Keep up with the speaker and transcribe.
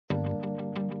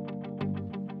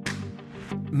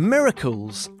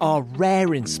Miracles are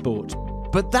rare in sport,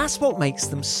 but that's what makes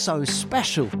them so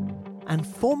special. And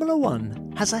Formula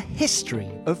One has a history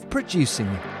of producing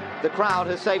them. The crowd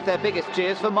has saved their biggest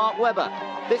cheers for Mark Webber.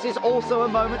 This is also a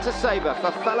moment to savour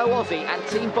for fellow Aussie and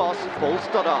team boss Paul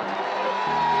Stoddart.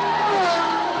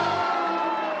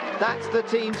 That's the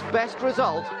team's best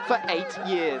result for 8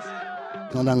 years.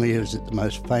 Not only is it the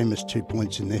most famous 2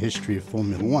 points in the history of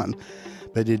Formula One,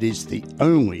 but it is the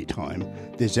only time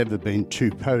there's ever been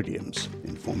 2 podiums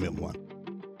in Formula One.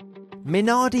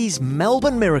 Minardi's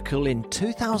Melbourne Miracle in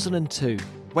 2002,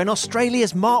 when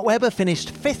Australia's Mark Webber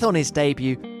finished 5th on his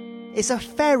debut, is a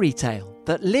fairy tale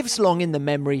that lives long in the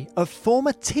memory of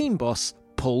former team boss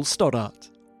Paul Stoddart.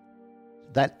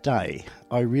 That day,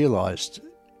 I realised, it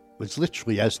was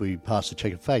literally as we passed the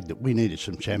chequered flag, that we needed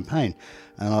some champagne.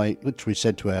 And I literally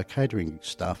said to our catering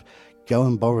staff, go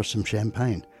and borrow some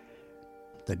champagne.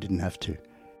 They didn't have to.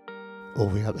 All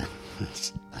the other,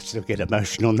 I still get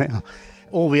emotional now.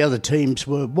 All the other teams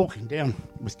were walking down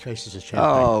with cases of champagne.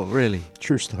 Oh, really?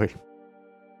 True story.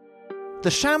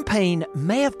 The champagne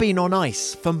may have been on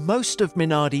ice for most of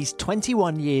Minardi's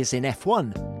 21 years in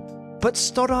F1, but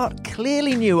Stoddart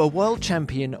clearly knew a world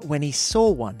champion when he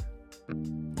saw one.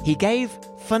 He gave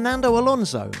Fernando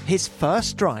Alonso his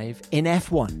first drive in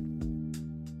F1.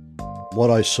 What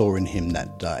I saw in him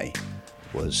that day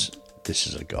was, this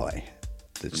is a guy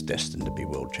that's destined to be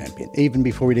world champion, even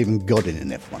before he'd even got in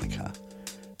an F1 car.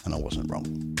 And I wasn't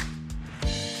wrong.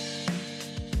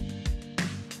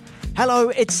 Hello,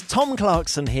 it's Tom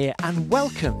Clarkson here, and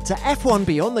welcome to F1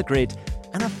 Beyond the Grid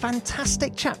and a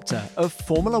fantastic chapter of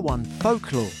Formula One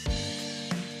folklore.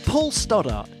 Paul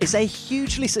Stoddart is a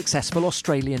hugely successful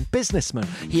Australian businessman.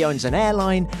 He owns an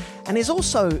airline and is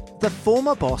also the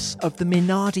former boss of the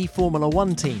Minardi Formula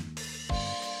One team.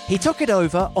 He took it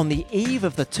over on the eve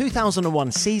of the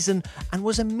 2001 season and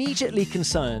was immediately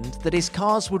concerned that his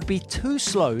cars would be too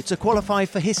slow to qualify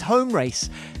for his home race,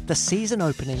 the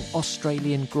season-opening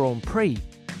Australian Grand Prix.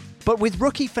 But with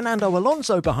rookie Fernando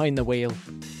Alonso behind the wheel,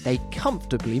 they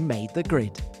comfortably made the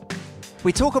grid.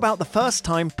 We talk about the first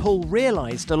time Paul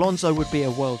realised Alonso would be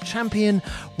a world champion,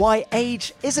 why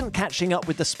age isn't catching up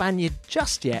with the Spaniard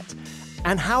just yet,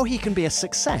 and how he can be a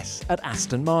success at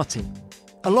Aston Martin.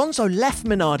 Alonso left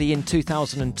Minardi in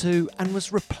 2002 and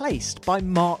was replaced by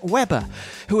Mark Webber,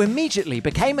 who immediately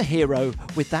became a hero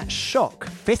with that shock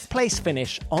 5th place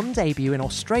finish on debut in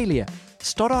Australia.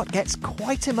 Stoddart gets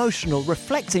quite emotional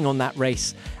reflecting on that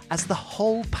race as the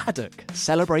whole paddock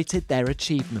celebrated their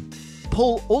achievement.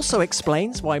 Paul also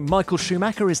explains why Michael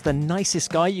Schumacher is the nicest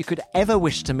guy you could ever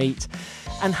wish to meet,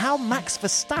 and how Max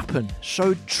Verstappen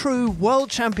showed true world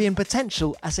champion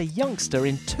potential as a youngster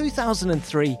in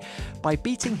 2003 by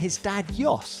beating his dad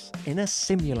Jos in a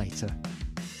simulator.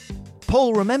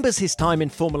 Paul remembers his time in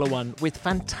Formula One with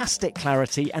fantastic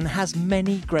clarity and has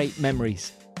many great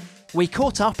memories. We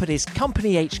caught up at his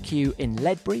company HQ in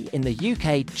Ledbury in the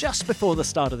UK just before the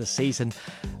start of the season.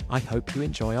 I hope you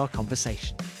enjoy our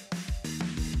conversation.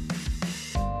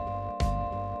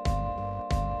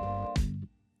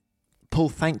 Paul,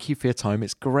 thank you for your time.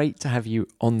 It's great to have you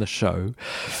on the show.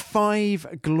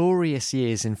 5 glorious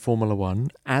years in Formula One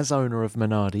as owner of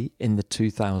Minardi in the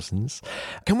 2000s.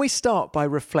 Can we start by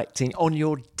reflecting on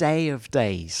your day of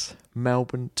days,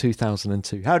 Melbourne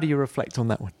 2002? How do you reflect on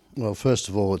that one? Well, first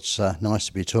of all, it's nice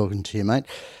to be talking to you, mate.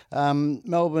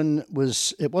 Melbourne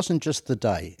it wasn't just the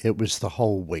day, it was the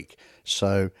whole week.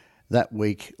 So that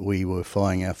week we were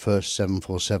flying our first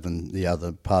 747, the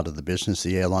other part of the business,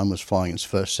 the airline was flying its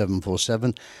first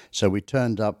 747. So we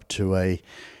turned up to a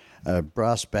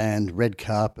brass band, red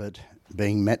carpet,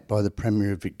 being met by the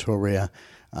Premier of Victoria,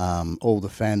 all the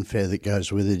fanfare that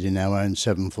goes with it in our own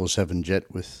 747 jet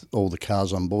with all the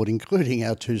cars on board, including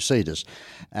our 2-seaters.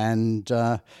 And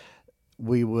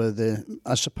we were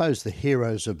I suppose, the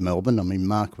heroes of Melbourne. I mean,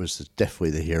 Mark was definitely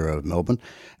the hero of Melbourne.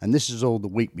 And this is all the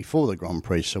week before the Grand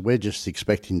Prix, so we're just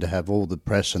expecting to have all the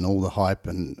press and all the hype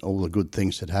and all the good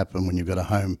things that happen when you've got a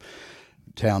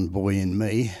hometown boy in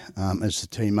me as the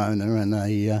team owner and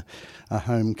a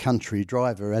home country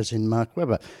driver, as in Mark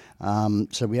Webber.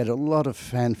 So we had a lot of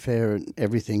fanfare and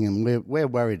everything, and we're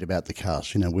worried about the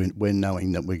cars. You know, we're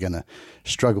knowing that we're going to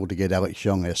struggle to get Alex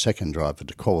Young, our second driver,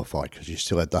 to qualify because you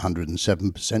still had the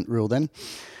 107% rule then.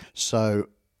 So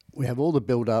we have all the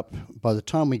build-up. By the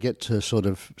time we get to sort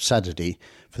of Saturday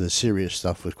for the serious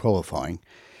stuff with qualifying,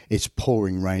 it's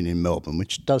pouring rain in Melbourne,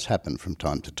 which does happen from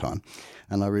time to time.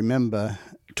 And I remember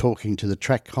talking to the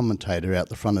track commentator out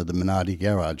the front of the Minardi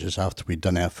garages after we'd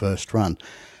done our first run.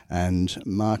 And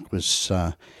Mark was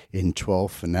in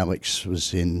 12th and Alex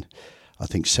was in, I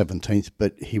think, 17th,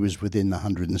 but he was within the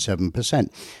 107%.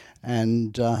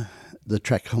 And the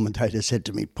track commentator said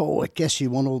to me, Paul, I guess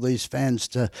you want all these fans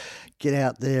to get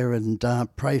out there and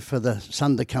pray for the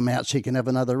sun to come out so you can have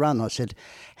another run. I said,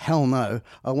 hell no.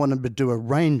 I want them to do a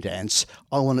rain dance.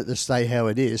 I want it to stay how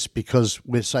it is because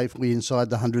we're safely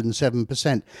inside the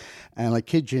 107%. And I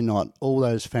kid you not, all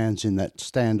those fans in that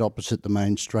stand opposite the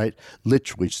main straight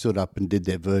literally stood up and did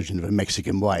their version of a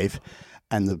Mexican wave.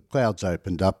 And the clouds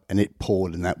opened up and it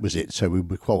poured and that was it. So we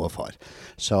were qualified.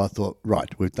 So I thought, right,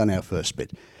 we've done our first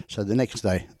bit. So the next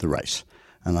day, the race.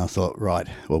 And I thought, right,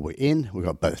 well, we're in. We've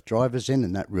got both drivers in,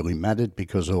 and that really mattered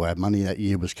because all our money that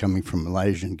year was coming from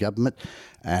Malaysian government.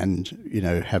 And, you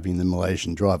know, having the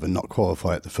Malaysian driver not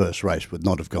qualify at the first race would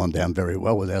not have gone down very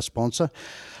well with our sponsor.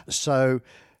 So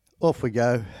off we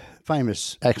go.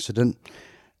 Famous accident.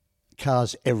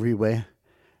 Cars everywhere.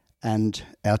 And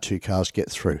our two cars get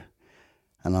through.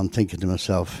 And I'm thinking to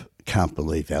myself, can't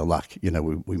believe our luck. You know,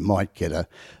 we might get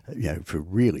if we're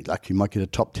really lucky, we might get a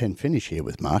top 10 finish here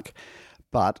with Mark.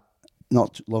 But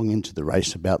not long into the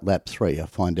race, about lap 3, I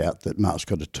find out that Mark's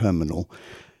got a terminal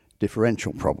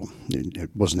differential problem. It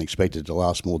wasn't expected to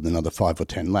last more than another 5 or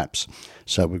 10 laps.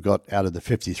 So we've got, out of the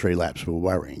 53 laps, we're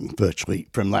worrying virtually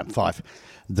from lap 5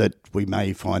 that we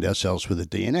may find ourselves with a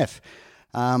DNF.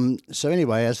 So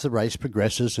anyway, as the race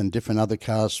progresses and different other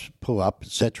cars pull up,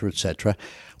 etc.,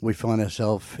 we find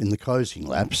ourselves in the closing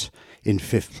laps in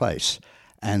 5th place.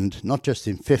 And not just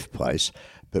in 5th place,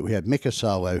 but we had Mika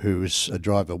Salo, who was a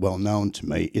driver well known to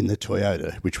me in the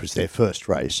Toyota, which was their first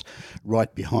race,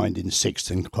 right behind in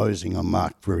 6th and closing on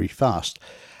Mark very fast.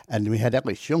 And we had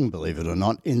Alex Young, believe it or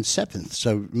not, in 7th.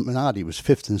 So Minardi was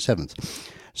 5th and 7th.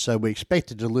 So we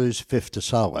expected to lose 5th to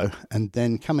Salo, and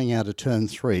then coming out of turn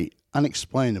 3,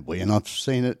 unexplainably, and I've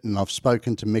seen it and I've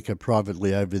spoken to Mika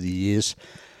privately over the years,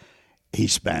 he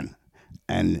span.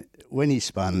 And when he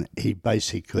spun, he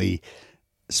basically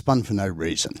spun for no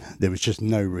reason. There was just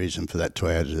no reason for that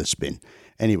Toyota to spin.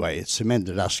 Anyway, it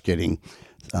cemented us getting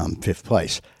 5th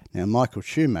place. Now, Michael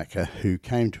Schumacher, who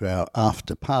came to our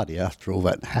after party after all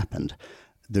that happened,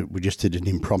 that we just did an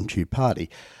impromptu party,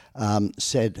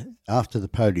 said after the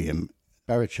podium,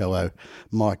 Barrichello,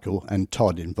 Michael and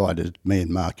Todd invited me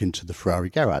and Mark into the Ferrari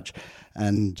garage.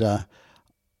 And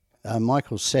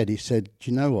Michael said, do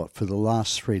you know what, for the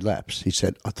last 3 laps, he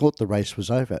said, I thought the race was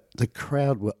over. The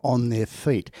crowd were on their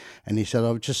feet. And he said,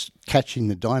 I was just catching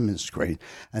the diamond screen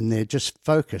and they're just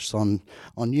focused on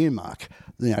you, Mark.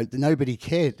 You know, nobody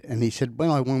cared. And he said, when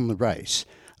I won the race,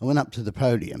 I went up to the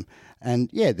podium and,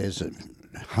 yeah, there's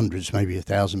hundreds, maybe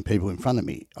 1,000 people in front of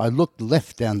me. I looked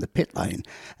left down the pit lane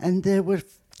and there were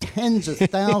tens of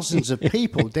thousands of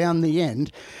people down the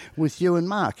end with you and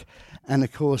Mark. And,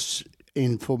 of course,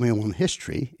 in Formula One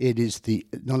history, it is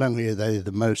not only are they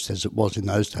the most, as it was in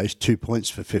those days, 2 points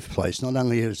for 5th place, not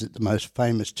only is it the most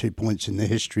famous 2 points in the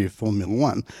history of Formula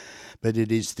One, but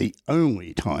it is the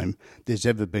only time there's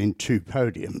ever been 2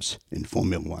 podiums in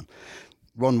Formula One.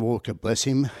 Ron Walker, bless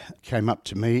him, came up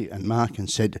to me and Mark and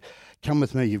said, come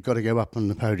with me, you've got to go up on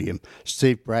the podium.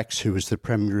 Steve Brax, who was the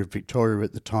Premier of Victoria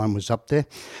at the time, was up there.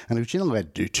 And he was, you're not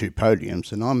allowed to do 2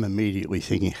 podiums. And I'm immediately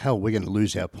thinking, hell, we're going to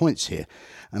lose our points here.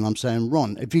 And I'm saying,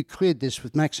 Ron, have you cleared this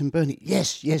with Max and Bernie?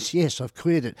 Yes, I've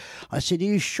cleared it. I said, are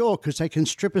you sure? Because they can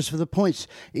strip us for the points.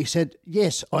 He said,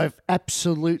 yes, I've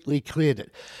absolutely cleared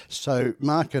it. So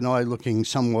Mark and I, looking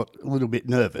somewhat a little bit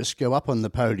nervous, go up on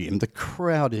the podium. The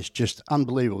crowd is just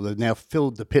unbelievable. They've now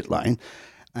filled the pit lane.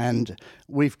 And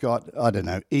we've got, I don't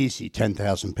know, easy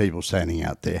 10,000 people standing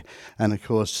out there. And, of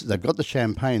course, they've got the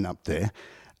champagne up there.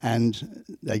 And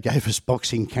they gave us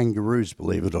boxing kangaroos,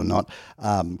 believe it or not,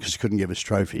 because couldn't give us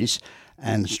trophies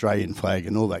and Australian flag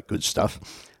and all that good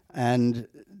stuff. And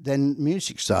then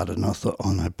music started and I thought,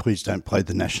 oh, no, please don't play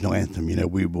the national anthem. You know,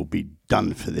 we will be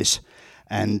done for this.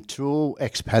 And to all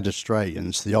expat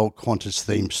Australians, the old Qantas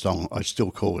theme song, I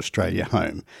Still Call Australia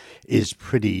Home, is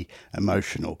pretty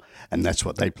emotional. And that's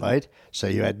what they played. So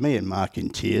you had me and Mark in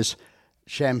tears,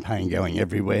 champagne going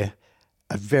everywhere,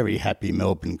 a very happy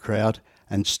Melbourne crowd,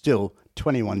 and still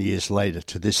 21 years later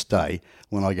to this day,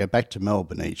 when I go back to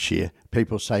Melbourne each year,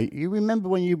 people say, you remember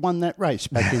when you won that race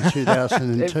back in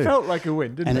 2002? It felt like a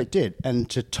win, didn't it? And it did. And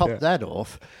to top that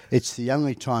off, it's the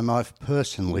only time I've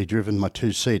personally driven my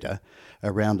 2-seater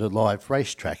around a live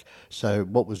racetrack. So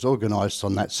what was organised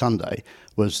on that Sunday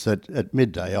was that at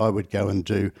midday I would go and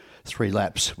do 3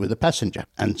 laps with a passenger.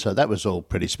 And so that was all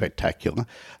pretty spectacular.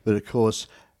 But of course,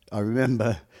 I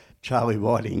remember Charlie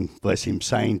Whiting, bless him,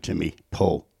 saying to me,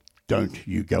 Paul, don't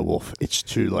you go off. It's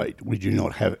too late. We do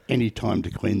not have any time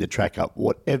to clean the track up.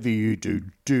 Whatever you do,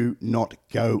 do not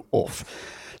go off.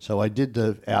 So I did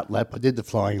the out lap, I did the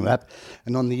flying lap,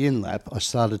 and on the in lap, I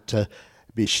started to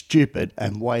be stupid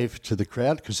and wave to the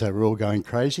crowd because they were all going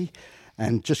crazy.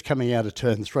 And just coming out of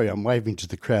turn 3, I'm waving to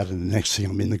the crowd, and the next thing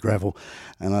I'm in the gravel.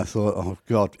 And I thought, oh,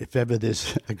 God, if ever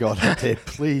there's a God out there,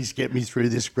 please get me through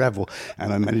this gravel.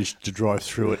 And I managed to drive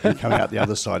through it and come out the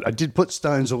other side. I did put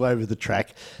stones all over the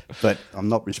track, but I'm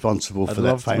not responsible for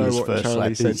that famous first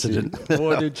lap incident.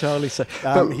 What did Charlie say?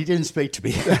 He didn't speak to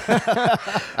me.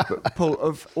 But Paul,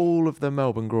 of all of the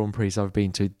Melbourne Grand Prix I've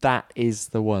been to, that is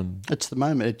the one. It's the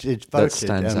moment. It's that voted.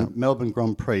 stands out. Melbourne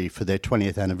Grand Prix, for their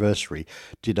 20th anniversary,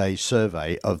 did a survey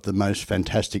of the most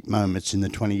fantastic moments in the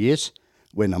 20 years.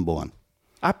 We're number one.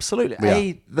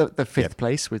 Absolutely. The fifth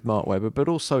place with Mark Webber, but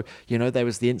also, there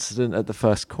was the incident at the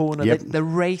first corner. Yep. The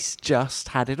race just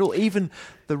had it all. Even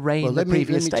the rain, Well, the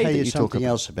previous day. Let me tell you talk something about.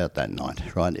 else about that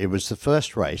night, right? It was the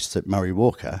first race that Murray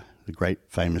Walker, the great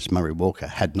famous Murray Walker,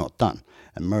 had not done.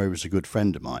 And Murray was a good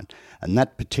friend of mine. And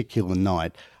that particular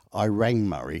night, I rang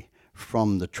Murray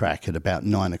from the track at about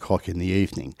 9 o'clock in the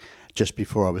evening, just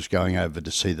before I was going over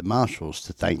to see the marshals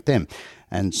to thank them.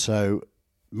 And so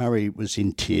Murray was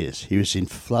in tears. He was in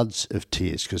floods of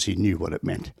tears because he knew what it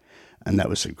meant. And that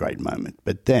was a great moment.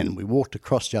 But then we walked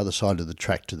across the other side of the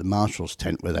track to the marshals'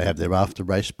 tent where they have their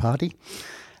after-race party.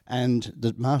 And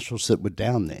the marshals that were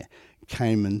down there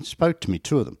came and spoke to me,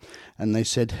 2 of them. And they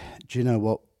said, do you know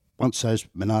what? Once those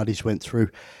Minardis went through,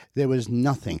 there was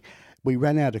nothing. We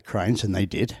ran out of cranes, and they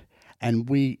did. And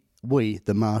we,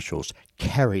 the marshals,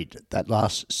 carried that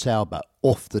last Sauber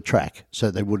off the track so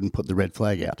they wouldn't put the red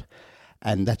flag out.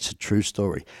 And that's a true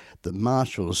story. The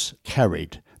marshals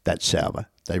carried that Sauber.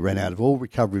 They ran out of all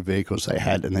recovery vehicles they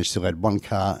had, and they still had 1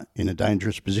 car in a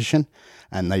dangerous position,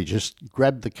 and they just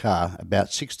grabbed the car,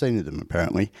 about 16 of them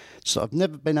apparently. So I've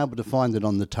never been able to find it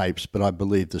on the tapes, but I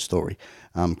believe the story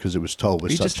because it was told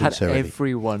with such sincerity. You just had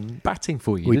everyone batting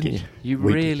for you, We didn't did. you? You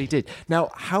We really did. Now,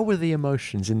 how were the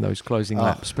emotions in those closing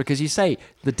laps? Because you say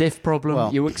the diff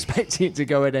problem, you were expecting it to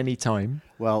go at any time.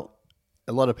 Well,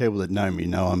 a lot of people that know me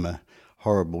know I'm a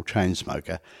horrible chain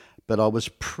smoker, but I was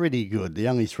pretty good. The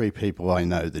only 3 people I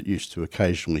know that used to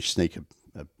occasionally sneak a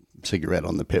cigarette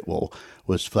on the pit wall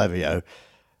was Flavio,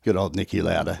 good old Nicky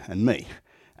Lauda, and me.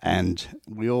 And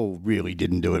we all really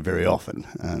didn't do it very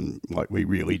often, we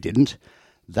really didn't.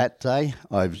 That day,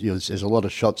 there's a lot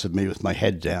of shots of me with my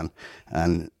head down,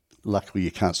 and luckily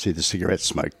you can't see the cigarette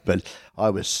smoke, but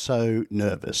I was so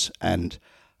nervous, and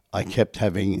I kept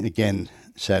having, again,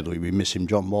 sadly we miss him,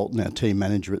 John Walton, our team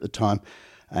manager at the time,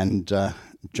 and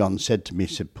John said to me,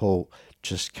 Paul,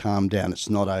 just calm down, it's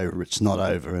not over, it's not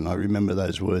over. And I remember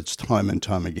those words time and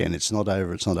time again, it's not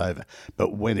over, it's not over.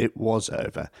 But when it was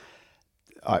over,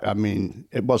 I mean,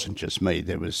 it wasn't just me,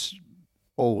 there was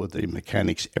all of the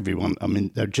mechanics, everyone, I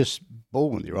mean, they're just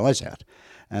bawling their eyes out.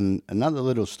 And another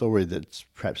little story that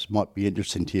perhaps might be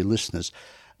interesting to your listeners,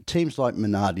 teams like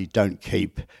Minardi don't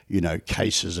keep,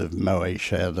 cases of Moet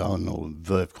Chandon or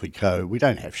Veuve Clicquot. We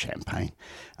don't have champagne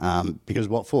because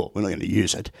what for? We're not going to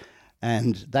use it.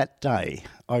 And that day,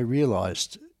 I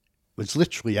realised, it was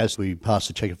literally as we passed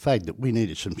the chequered flag, that we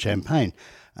needed some champagne.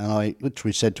 And I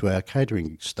literally said to our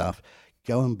catering staff,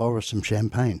 go and borrow some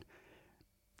champagne.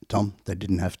 Tom, they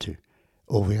didn't have to.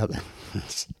 All the other,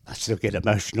 I still get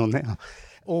emotional now.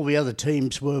 All the other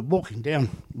teams were walking down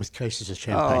with cases of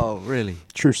champagne. Oh, really?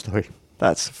 True story.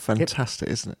 That's fantastic,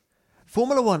 isn't it?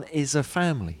 Formula One is a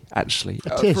family, actually.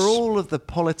 It is. For all of the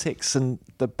politics and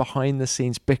the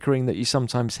behind-the-scenes bickering that you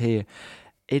sometimes hear,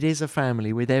 it is a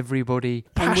family with everybody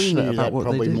passionate about what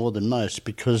they do. Probably more than most,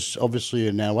 because obviously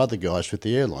now other guys with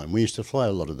the airline, we used to fly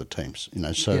a lot of the teams, in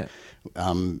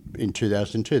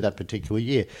 2002, that particular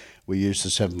year, we used the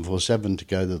 747 to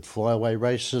go to the flyaway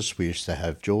races. We used to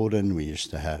have Jordan, we used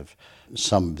to have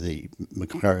some of the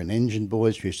McLaren engine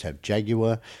boys, we used to have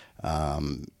Jaguar.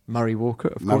 Murray Walker,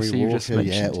 of course, you just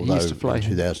mentioned. Although he used to fly in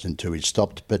 2002 he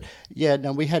stopped. But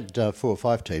we had 4 or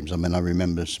 5 teams. I mean, I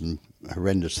remember some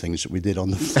horrendous things that we did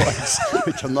on the flights,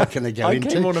 which I'm not going to go into.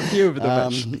 I came on a few of them,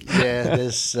 actually.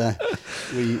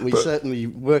 We certainly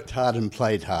worked hard and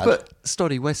played hard. But,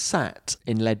 Stoddy, we're sat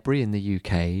in Ledbury in the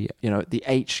UK, at the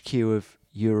HQ of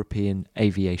European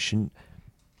aviation.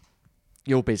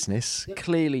 Your business,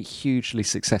 clearly hugely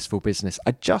successful business.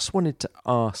 I just wanted to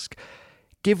ask,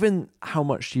 given how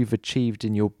much you've achieved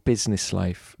in your business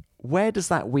life, where does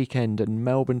that weekend in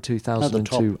Melbourne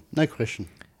 2002... No question.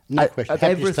 No question. Of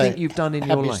everything you've done in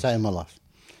your life. Happiest day of my life.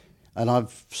 And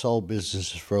I've sold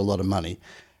businesses for a lot of money.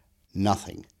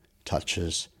 Nothing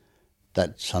touches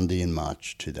that Sunday in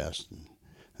March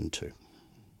 2002.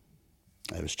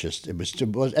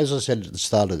 It was, as I said at the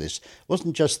start of this, it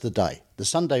wasn't just the day. The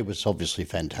Sunday was obviously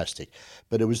fantastic,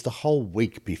 but it was the whole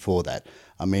week before that.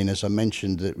 I mean, as I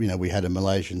mentioned, that we had a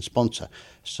Malaysian sponsor.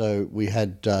 So we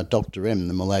had Dr. M,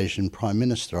 the Malaysian Prime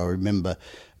Minister. I remember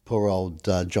poor old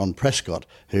John Prescott,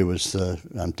 who was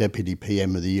the Deputy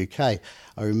PM of the UK.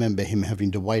 I remember him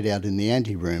having to wait out in the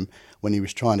anteroom when he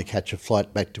was trying to catch a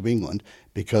flight back to England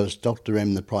because Dr.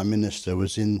 M, the Prime Minister,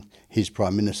 was in his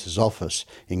Prime Minister's office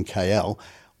in KL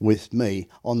with me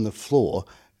on the floor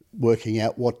working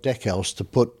out what decals to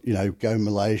put, Go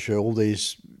Malaysia, all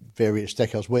these various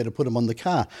decals, where to put them on the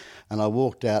car. And I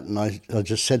walked out and I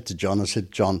just said to John,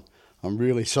 John, I'm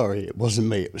really sorry, it wasn't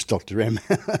me, it was Dr. M.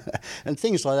 And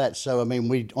things like that. So, I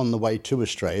mean, on the way to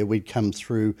Australia, we'd come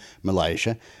through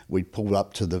Malaysia, we'd pull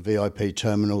up to the VIP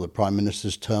terminal, the Prime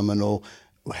Minister's terminal,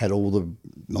 had all the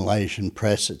Malaysian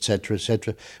press, etc.,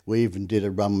 etc. We even did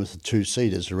a run with the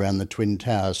two-seaters around the Twin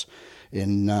Towers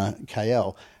in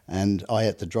KL, and I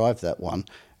had to drive that one.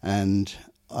 And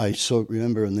I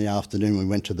remember in the afternoon we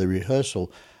went to the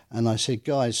rehearsal, and I said,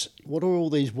 guys, what are all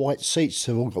these white seats?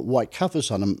 They've all got white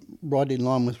covers on them, right in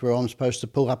line with where I'm supposed to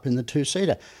pull up in the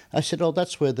two-seater. I said, oh,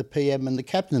 that's where the PM and the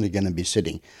captain are going to be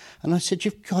sitting. And I said,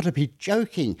 you've got to be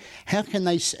joking. How can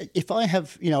they, if I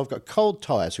have, I've got cold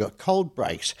tyres, I've got cold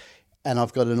brakes, and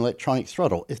I've got an electronic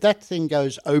throttle. If that thing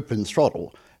goes open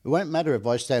throttle, it won't matter if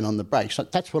I stand on the brakes.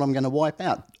 That's what I'm going to wipe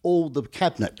out, all the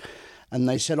cabinet. And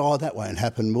they said, oh, that won't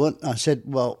happen, will it? I said,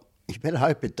 well, you better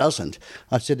hope it doesn't.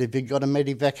 I said, have you got a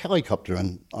medevac helicopter?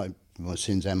 And I was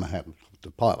Sinzam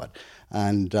the pilot.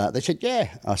 And they said,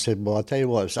 yeah. I said, well, I'll tell you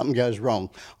what, if something goes wrong,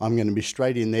 I'm going to be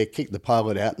straight in there, kick the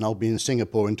pilot out, and I'll be in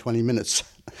Singapore in 20 minutes.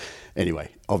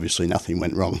 Anyway, obviously nothing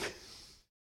went wrong.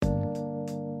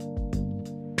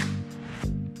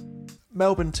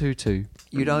 Melbourne 2-2.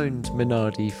 You'd owned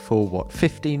Minardi for,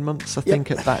 15 months, I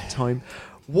think, at that time.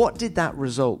 What did that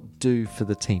result do for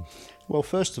the team? Well,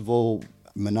 first of all,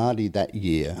 Minardi that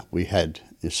year, we had,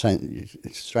 it's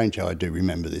strange how I do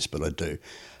remember this, but I do,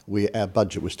 our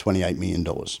budget was $28 million.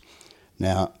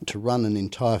 Now, to run an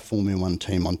entire Formula One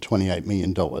team on $28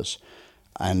 million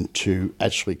and to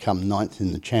actually come ninth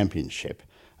in the championship,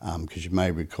 because you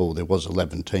may recall there was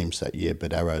 11 teams that year,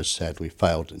 but Arrows sadly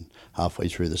failed halfway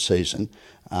through the season.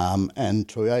 And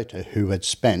Toyota, who had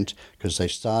spent, because they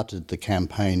started the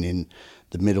campaign in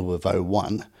the middle of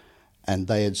 2001, and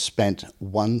they had spent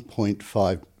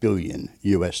 $1.5 billion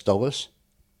US dollars,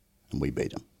 and we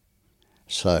beat them.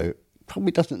 So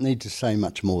probably doesn't need to say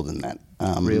much more than that.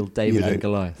 Real David and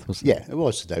Goliath, wasn't it? Yeah, it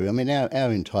was David. I mean,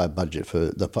 our entire budget for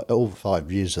all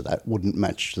 5 years of that wouldn't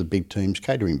match the big team's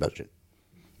catering budget.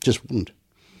 Just wouldn't.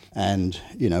 And,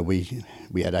 we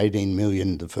had 18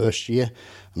 million the first year,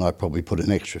 and I probably put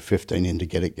an extra 15 in to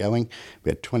get it going. We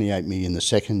had 28 million the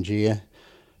second year.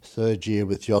 Third year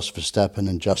with Jos Verstappen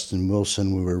and Justin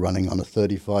Wilson, we were running on a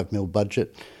 35 mil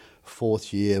budget.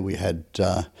 Fourth year, we had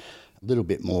a little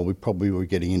bit more. We probably were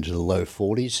getting into the low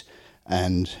 40s,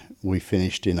 and we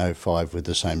finished in 2005 with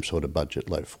the same sort of budget,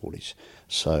 low 40s.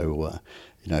 So,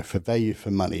 for value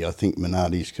for money, I think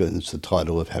Minardi's got the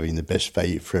title of having the best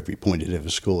value for every point it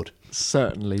ever scored.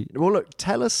 Certainly. Well, look,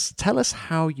 tell us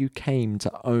how you came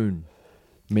to own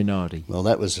Minardi. Well,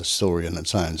 that was a story on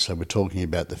its own. So we're talking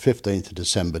about the 15th of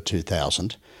December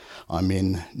 2000. I'm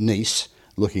in Nice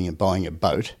looking at buying a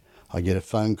boat. I get a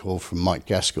phone call from Mike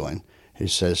Gascoigne who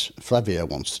says, Flavio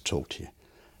wants to talk to you.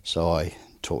 So I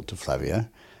talked to Flavio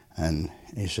and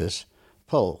he says,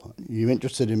 Paul, are you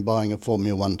interested in buying a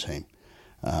Formula One team?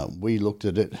 We looked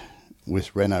at it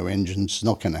with Renault engines,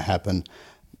 not going to happen.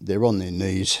 They're on their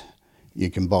knees. You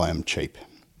can buy them cheap.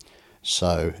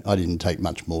 So I didn't take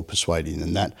much more persuading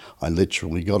than that. I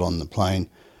literally got on the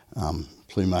plane,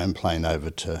 flew my own plane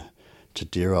over to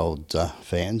dear old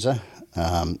Faenza,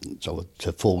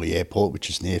 to Fawley Airport, which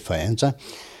is near Faenza.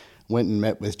 Went and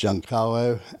met with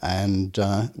Giancarlo, and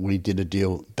we did a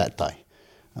deal that day.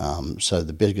 So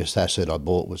the biggest asset I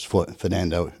bought was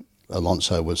Fernando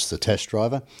Alonso was the test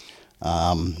driver,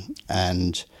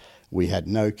 and we had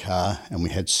no car, and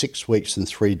we had 6 weeks and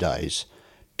 3 days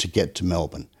to get to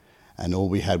Melbourne. And all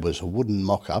we had was a wooden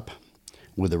mock-up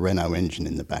with a Renault engine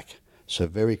in the back. So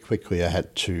very quickly I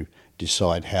had to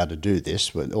decide how to do this,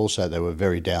 but also they were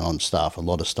very down on staff. A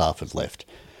lot of staff had left.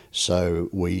 So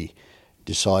we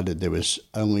decided there was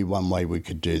only one way we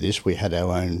could do this. We had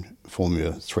our own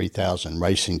Formula 3000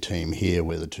 racing team here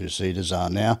where the two-seaters are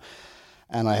now,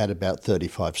 and I had about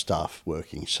 35 staff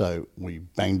working. So we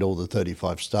banged all the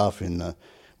 35 staff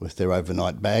with their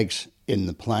overnight bags in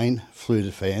the plane, flew to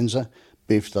Faenza,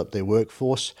 beefed up their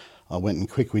workforce. I went and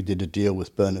quickly did a deal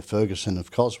with Bernard Ferguson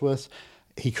of Cosworth,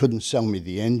 He couldn't sell me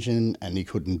the engine and he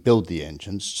couldn't build the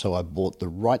engines, so I bought the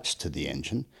rights to the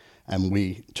engine and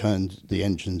we turned the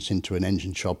engines into an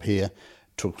engine shop here,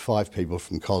 took 5 people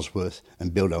from Cosworth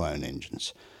and built our own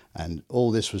engines. And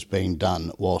all this was being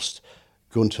done whilst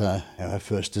Gunther, our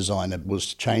first designer,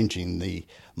 was changing the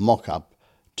mock-up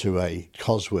to a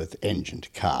Cosworth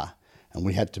engined car, and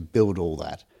we had to build all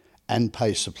that and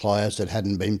pay suppliers that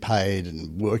hadn't been paid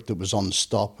and work that was on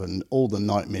stop and all the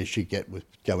nightmares you get with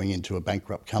going into a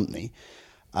bankrupt company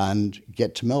and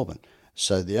get to Melbourne.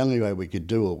 So the only way we could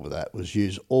do all of that was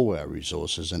use all our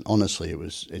resources, and honestly,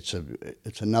 it's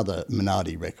another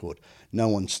Minardi record. No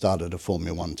one started a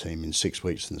Formula One team in 6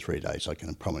 weeks and 3 days, I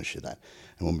can promise you that.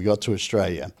 And when we got to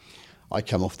Australia, I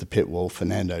come off the pit wall,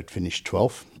 Fernando had finished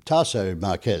 12th. Tarso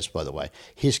Marquez, by the way,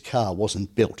 his car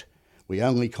wasn't built. We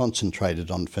only concentrated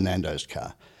on Fernando's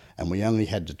car, and we only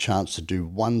had the chance to do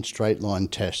one straight line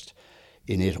test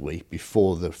in Italy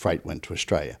before the freight went to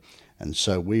Australia. And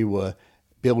so we were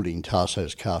building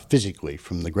Tarso's car physically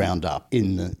from the ground up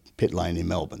in the pit lane in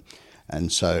Melbourne.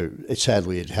 And so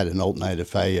sadly it had an alternator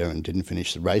failure and didn't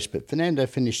finish the race, but Fernando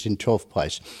finished in 12th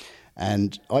place.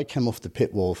 And I came off the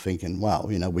pit wall thinking, wow,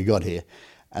 we got here.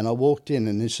 And I walked in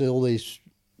and there's all these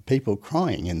people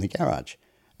crying in the garage.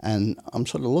 And I'm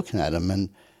sort of looking at them and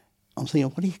I'm thinking,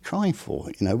 what are you crying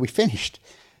for? We finished.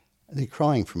 They're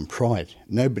crying from pride.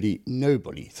 Nobody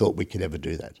thought we could ever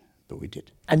do that, but we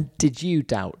did. And did you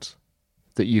doubt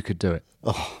that you could do it?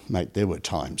 Oh, mate, there were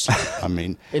times. I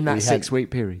mean... in that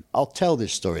 6-week period? I'll tell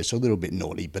this story. It's a little bit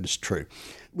naughty, but it's true.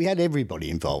 We had everybody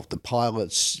involved. The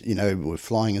pilots, were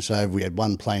flying us over. We had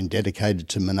one plane dedicated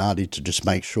to Minardi to just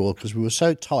make sure, because we were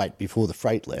so tight before the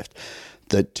freight left,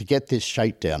 that to get this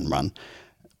shakedown run,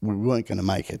 we weren't going to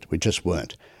make it. We just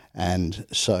weren't. And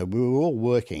so we were all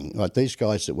working, like these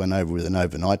guys that went over with an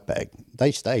overnight bag,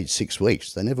 they stayed 6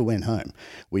 weeks. They never went home.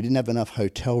 We didn't have enough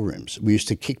hotel rooms. We used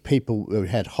to kick people who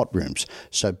had hot rooms.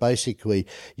 So basically,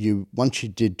 once you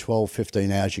did 12,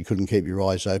 15 hours, you couldn't keep your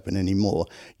eyes open anymore.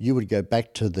 You would go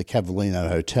back to the Cavallino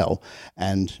Hotel,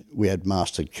 and we had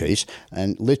master keys,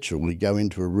 and literally go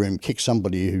into a room, kick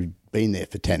somebody who'd been there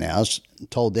for 10 hours,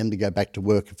 told them to go back to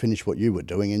work and finish what you were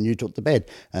doing, and you took the bed.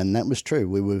 And that was true.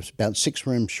 We were about 6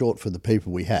 rooms short for the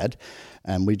people we had,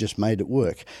 and we just made it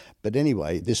work. But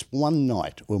anyway, this one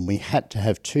night when we had to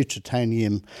have 2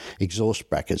 titanium exhaust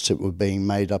brackets that were being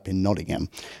made up in Nottingham,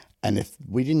 and if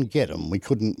we didn't get them, we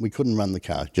couldn't run the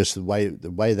car. Just the way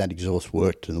that exhaust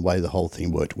worked and the way the whole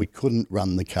thing worked, we couldn't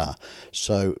run the car.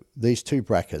 So these 2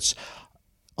 brackets,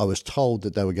 I was told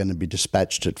that they were going to be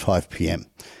dispatched at 5 p.m,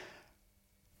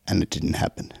 and it didn't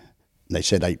happen. They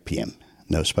said 8 p.m.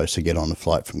 They were supposed to get on a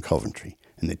flight from Coventry,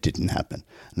 and it didn't happen.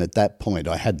 And at that point,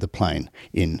 I had the plane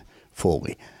in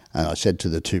Fawley, and I said to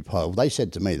the 2 pilots, they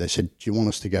said to me, do you want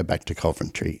us to go back to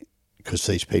Coventry? Because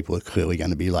these people are clearly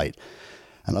going to be late.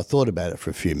 And I thought about it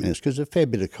for a few minutes, because a fair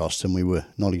bit of cost, and we were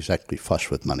not exactly flush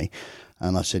with money.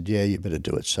 And I said, yeah, you better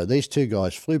do it. So these 2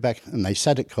 guys flew back, and they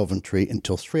sat at Coventry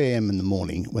until 3 a.m. in the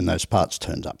morning when those parts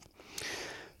turned up.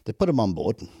 They put them on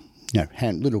board,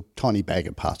 little tiny bag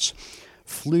of parts,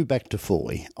 flew back to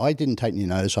Fawley. I didn't take any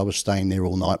notice. I was staying there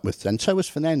all night and so was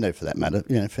Fernando for that matter.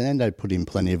 Fernando put in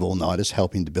plenty of all-nighters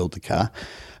helping to build the car.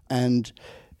 And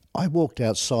I walked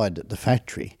outside at the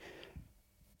factory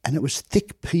and it was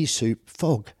thick pea soup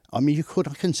fog. I mean, I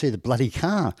couldn't see the bloody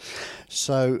car.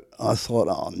 So I thought,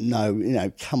 oh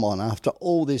no, come on, after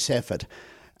all this effort.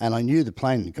 And I knew the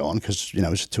plane had gone because, it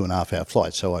was a 2.5-hour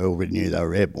flight, so I already knew they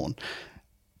were airborne.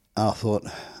 I thought,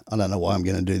 I don't know why I'm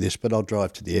going to do this, but I'll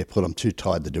drive to the airport. I'm too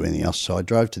tired to do anything else. So I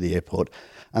drove to the airport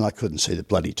and I couldn't see the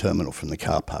bloody terminal from the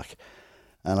car park.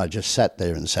 And I just sat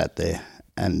there.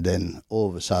 And then all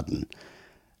of a sudden,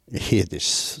 you hear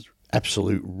this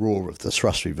absolute roar of the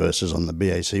thrust reversers on the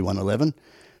BAC 111,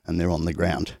 and they're on the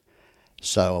ground.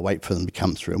 So I wait for them to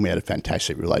come through, and we had a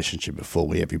fantastic relationship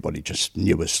before. Everybody just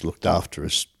knew us, looked after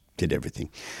us, did everything.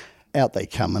 Out they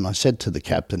come, and I said to the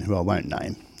captain, who I won't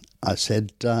name, I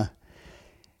said,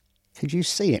 could you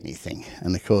see anything?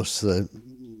 And of course, the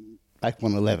BAC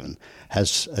 111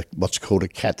 has what's called a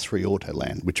Cat 3 auto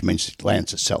land, which means it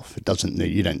lands itself. It doesn't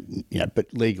need,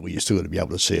 but legally you still got to be able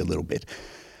to see a little bit.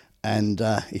 And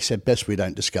he said, best we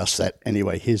don't discuss that.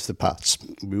 Anyway, here's the parts.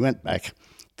 We went back,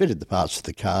 fitted the parts of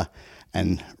the car,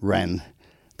 and ran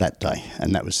that day.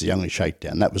 And that was the only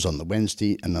shakedown. That was on the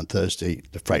Wednesday, and on Thursday,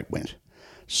 the freight went.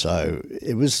 So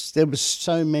there was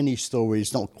so many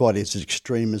stories, not quite as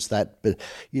extreme as that, but,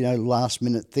 last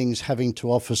minute things, having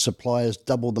to offer suppliers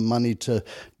double the money to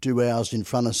do ours in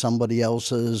front of somebody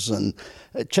else's, and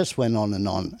it just went on and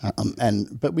on.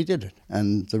 But we did it,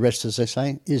 and the rest, as they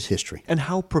say, is history. And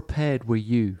how prepared were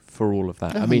you for all of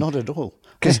that? No, not at all.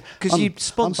 Because you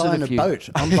sponsored I'm buying a few. boat.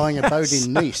 I'm buying a boat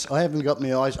in Nice. I haven't got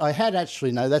my eyes. I had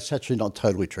actually, no, that's actually not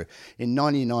totally true. In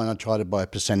 99, I tried to buy a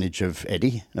percentage of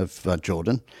Eddie, of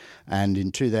Jordan. And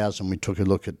in 2000, we took a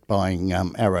look at buying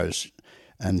Arrows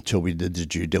until we did the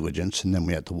due diligence, and then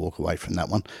we had to walk away from that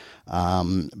one.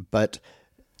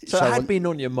 So it had been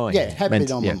on your mind? Yeah, it had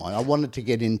been on my mind. I wanted to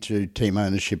get into team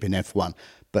ownership in F1.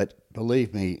 But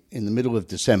believe me, in the middle of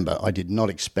December, I did not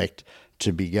expect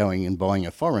to be going and buying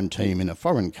a foreign team in a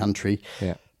foreign country.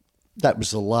 Yeah. That was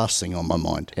the last thing on my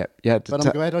mind. Yeah, but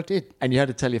I'm glad I did. And you had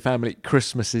to tell your family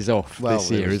Christmas is off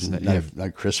this year, isn't it? No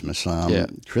Christmas.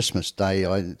 Christmas Day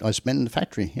I spent in the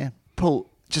factory, yeah. Paul,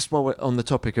 just while we're on the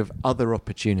topic of other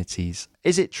opportunities,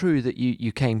 is it true that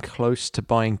you came close to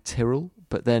buying Tyrrell,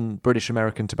 but then British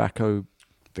American Tobacco...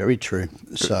 Very true.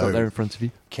 Got there in front of you?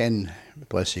 Ken,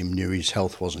 bless him, knew his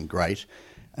health wasn't great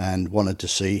and wanted to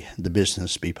see the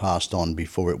business be passed on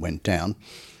before it went down.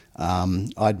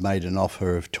 I'd made an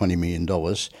offer of $20 million.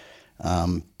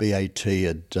 BAT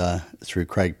had, through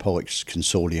Craig Pollock's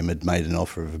consortium, had made an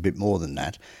offer of a bit more than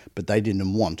that, but they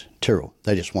didn't want Tyrrell.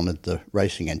 They just wanted the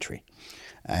racing entry.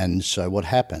 And so what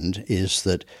happened is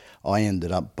that I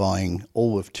ended up buying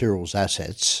all of Tyrrell's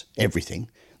assets,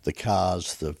 everything, the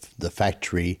cars, the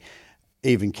factory,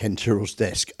 even Ken Tyrrell's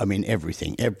desk. I mean,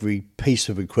 everything, every piece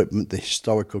of equipment, the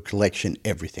historical collection,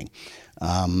 everything.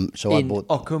 So I bought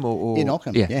Ockham or in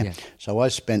Ockham, yeah. So I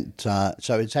spent. So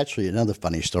it's actually another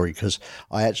funny story because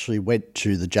I actually went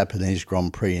to the Japanese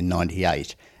Grand Prix in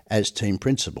 '98 as team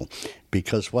principal,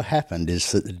 because what happened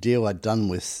is that the deal I'd done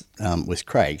with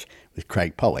Craig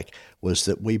Pollock, was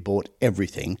that we bought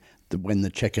everything. That when the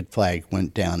checkered flag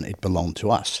went down, it belonged to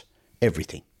us.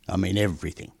 Everything. I mean,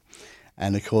 everything.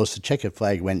 And of course, the checkered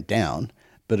flag went down.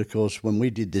 But of course, when we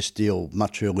did this deal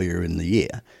much earlier in the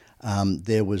year,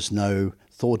 there was no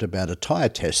thought about a tyre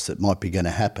test that might be going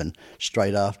to happen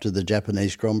straight after the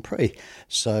Japanese Grand Prix.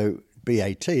 So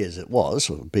BAT, as it was,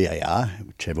 or BAR,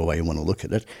 whichever way you want to look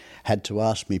at it, had to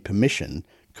ask me permission,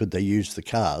 could they use the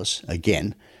cars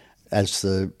again as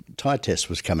the tyre test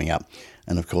was coming up.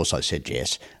 And of course I said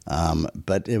yes.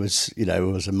 But it was, it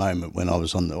was a moment when I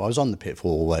was on the pit for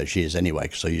all those years anyway,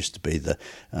 because I used to be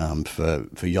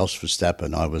for Jos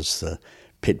Verstappen, I was the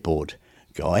pit board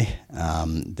guy.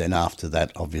 Then after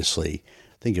that, obviously,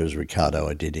 I think it was Ricardo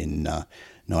I did in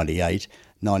 98.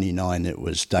 99 it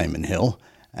was Damon Hill,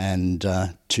 and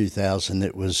 2000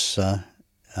 it was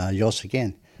Jos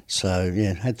again. So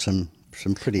yeah, had some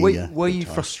pretty. Were you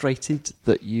frustrated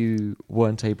that you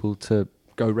weren't able to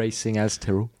go racing as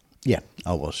Tyrrell? Yeah,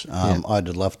 I was. I'd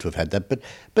have loved to have had that,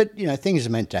 but things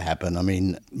are meant to happen. I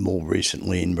mean, more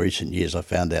recently, in recent years, I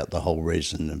found out the whole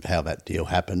reason of how that deal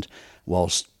happened.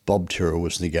 Whilst Bob Tyrrell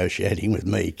was negotiating with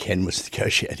me, Ken was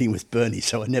negotiating with Bernie,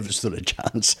 so I never stood a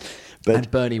chance. And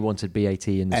Bernie wanted BAT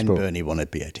in the sport. And Bernie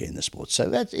wanted BAT in the sport.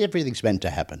 So everything's meant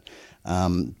to happen.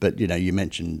 But, you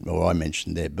mentioned, or I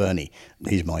mentioned there, Bernie,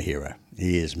 he's my hero.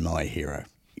 He is my hero.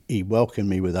 He welcomed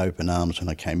me with open arms when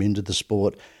I came into the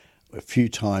sport. A few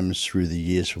times through the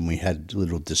years when we had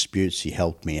little disputes, he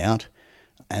helped me out.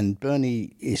 And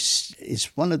Bernie is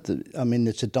one of the,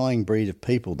 it's a dying breed of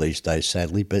people these days,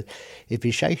 sadly, but if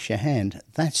he shakes your hand,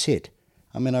 that's it.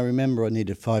 I remember I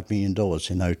needed $5 million in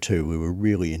 2002. We were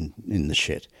really in the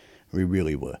shit. We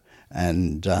really were.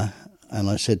 And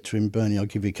I said to him, Bernie, I'll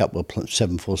give you a couple of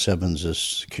 747s as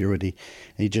security.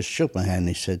 And he just shook my hand and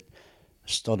he said,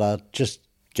 Stoddart, just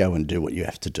go and do what you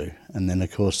have to do. And then,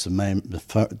 of course,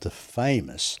 the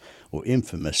famous or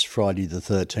infamous Friday the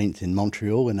 13th in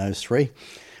Montreal in 2003,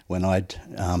 when I'd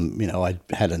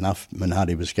had enough.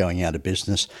 Minardi was going out of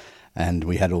business, and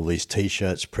we had all these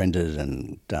T-shirts printed,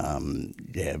 and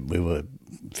we were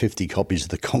 50 copies of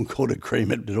the Concord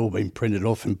Agreement had all been printed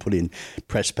off and put in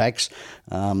press packs,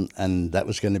 and that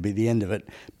was going to be the end of it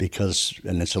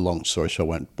and it's a long story, so I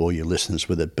won't bore your listeners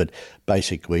with it, but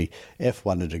basically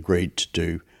F1 had agreed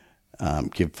to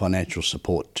give financial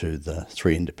support to the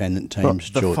three independent teams.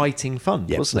 The Fighting Fund,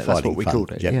 wasn't it? That's what we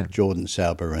called it. Yeah. Jordan,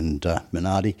 Sauber and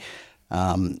Minardi.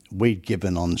 We'd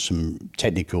given on some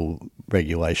technical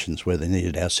regulations where they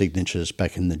needed our signatures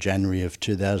back in the January of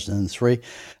 2003,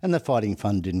 and the Fighting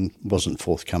Fund wasn't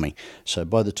forthcoming. So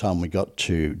by the time we got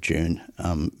to June,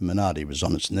 Minardi was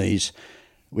on its knees.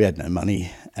 We had no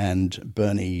money, and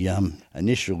Bernie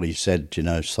initially said,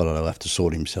 Stoddart will have to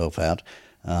sort himself out.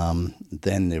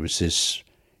 Then there was this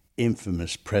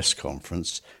infamous press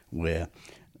conference where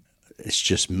it's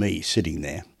just me sitting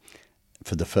there.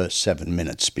 for the first 7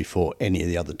 minutes before any of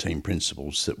the other team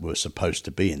principals that were supposed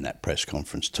to be in that press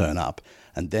conference turn up.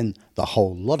 And then the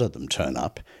whole lot of them turn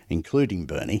up, including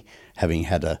Bernie, having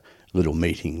had a little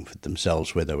meeting with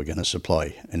themselves where they were going to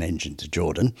supply an engine to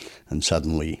Jordan. And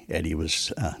suddenly Eddie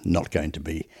was not going to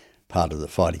be part of the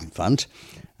fighting fund.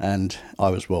 And I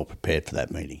was well prepared for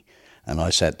that meeting. And I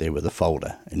sat there with a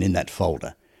folder. And in that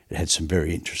folder, it had some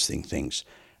very interesting things.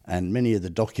 And many of the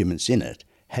documents in it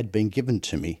had been given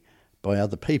to me by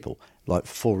other people. Like,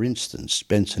 for instance,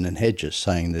 Benson and Hedges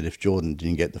saying that if Jordan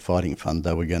didn't get the fighting fund,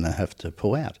 they were going to have to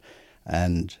pull out.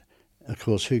 And, of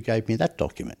course, who gave me that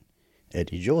document?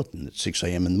 Eddie Jordan at 6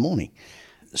 a.m. in the morning.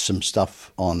 Some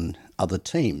stuff on other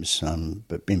teams,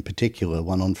 but in particular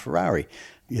one on Ferrari.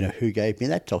 You know, who gave me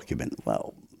that document?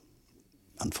 Well,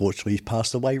 unfortunately, he's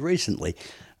passed away recently.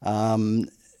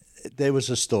 There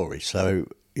was a story. So,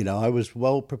 you know, I was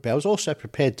well prepared. I was also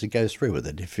prepared to go through with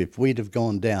it. If we'd have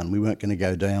gone down, we weren't going to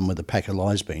go down with a pack of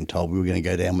lies being told. We were going to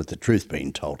go down with the truth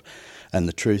being told. And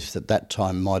the truth at that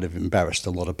time might have embarrassed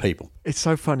a lot of people. It's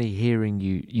so funny hearing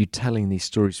you telling these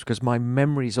stories, because my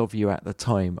memories of you at the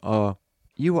time are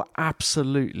you were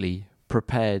absolutely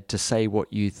prepared to say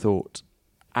what you thought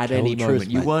at any moment.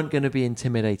 You weren't going to be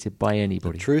intimidated by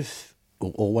anybody. The truth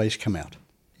will always come out.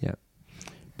 Yeah.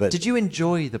 But did you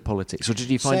enjoy the politics, or did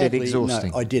you find sadly, it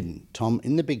exhausting? No, I didn't, Tom.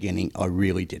 In the beginning, I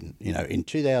really didn't. You know, in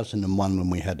 2001, when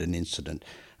we had an incident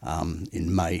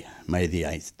in May the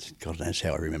 8th, God knows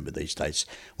how I remember these dates,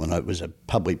 when it was a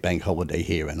public bank holiday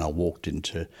here, and I walked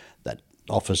into that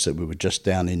office that we were just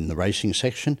down in the racing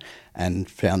section and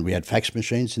found we had fax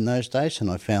machines in those days,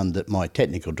 and I found that my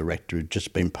technical director had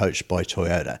just been poached by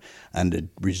Toyota and had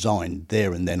resigned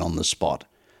there and then on the spot,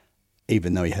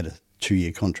 even though he had a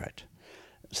 2-year contract.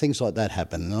 Things like that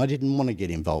happen, and I didn't want to get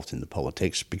involved in the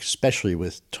politics, especially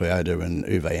with Toyota and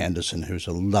Uwe Anderson, who's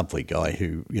a lovely guy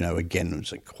who, you know, again,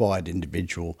 was a quiet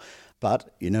individual.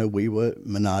 But, you know,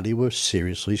 Minardi were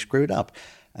seriously screwed up.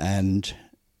 And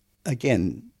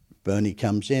again, Bernie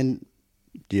comes in,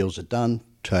 deals are done,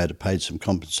 Toyota paid some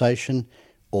compensation,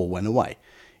 all went away.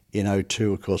 In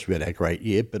 02, of course, we had our great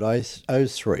year, but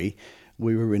 03,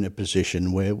 we were in a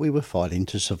position where we were fighting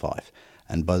to survive.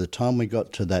 And by the time we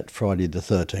got to that Friday the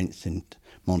 13th in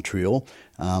Montreal,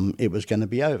 it was going to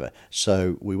be over.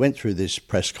 So we went through this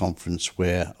press conference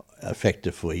where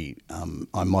effectively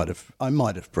I might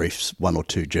have briefed one or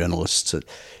two journalists that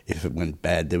if it went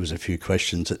bad, there was a few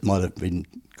questions that might have been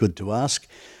good to ask.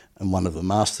 And one of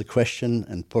them asked the question,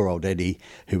 and poor old Eddie,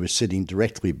 who was sitting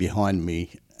directly behind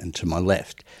me and to my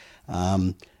left,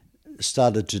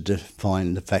 started to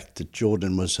define the fact that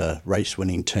Jordan was a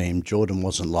race-winning team. Jordan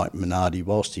wasn't like Minardi.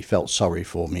 Whilst he felt sorry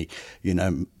for me,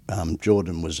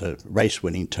 Jordan was a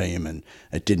race-winning team and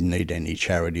it didn't need any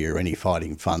charity or any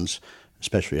fighting funds,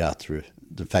 especially after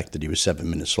the fact that he was 7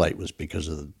 minutes late was because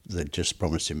of they just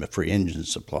promised him a free engine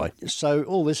supply. So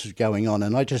all this was going on,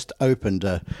 and I just opened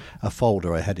a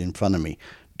folder I had in front of me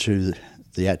to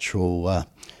the actual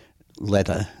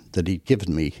letter that he'd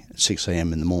given me at 6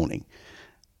 a.m. in the morning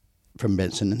from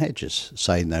Benson and Hedges,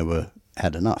 saying they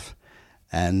had enough.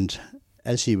 And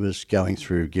as he was going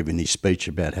through giving his speech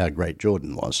about how great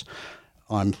Jordan was,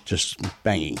 I'm just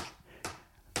banging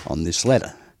on this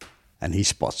letter, and he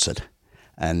spots it.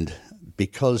 And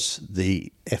because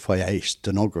the FIA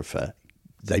stenographer,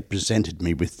 they presented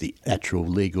me with the actual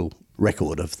legal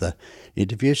record of the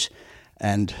interviews,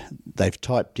 and they've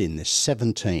typed in this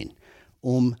 17,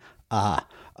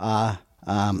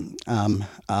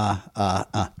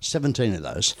 17 of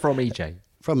those. From EJ?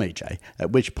 From EJ,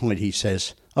 at which point he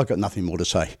says, I've got nothing more to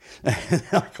say.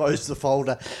 I closed the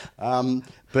folder.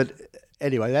 But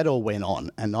anyway, that all went on,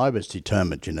 and I was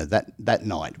determined, that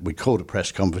night. We called a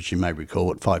press conference, you may recall,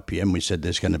 at 5 p.m. We said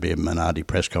there's going to be a Minardi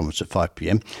press conference at 5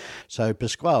 p.m. So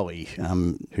Pasquale,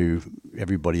 who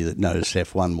everybody that knows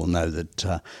F1 will know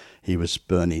that he was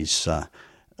Bernie's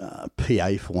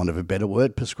PA, for want of a better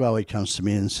word, Pasquale comes to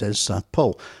me and says,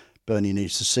 Paul, Bernie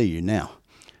needs to see you now.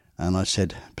 And I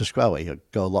said, Pasquale,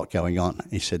 I've got a lot going on.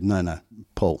 He said, no,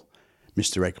 Paul,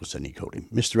 Mr. Eccleston, he called him.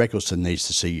 Mr. Eccleston needs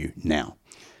to see you now.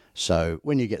 So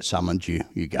when you get summoned, you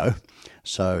go.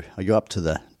 So I go up to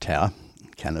the tower in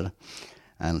Canada,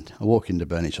 and I walk into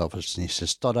Bernie's office, and he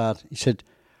says, Stoddart, he said...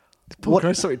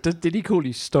 Paul, sorry, did he call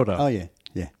you Stoddart? Oh, yeah.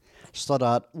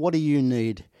 Stoddart, what do you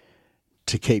need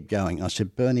to keep going? I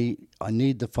said, Bernie, I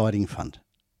need the fighting fund.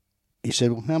 He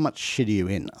said, well, how much shit are you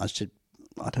in? I said,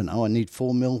 I don't know, I need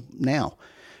 $4 million now.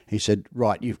 He said,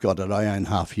 right, you've got it. I own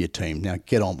half of your team. Now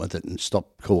get on with it and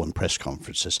stop calling press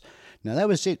conferences. Now that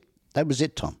was it. That was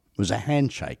it, Tom. It was a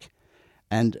handshake.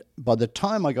 And by the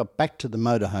time I got back to the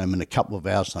motorhome in a couple of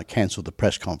hours and I cancelled the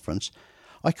press conference,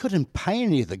 I couldn't pay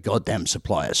any of the goddamn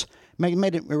suppliers.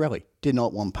 Magnetic Morelli did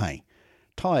not want paying.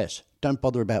 Tyres, don't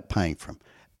bother about paying for them.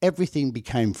 Everything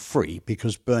became free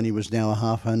because Bernie was now a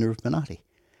half owner of Minardi.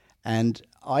 And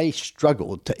I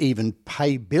struggled to even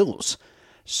pay bills.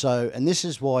 So, and this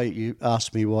is why you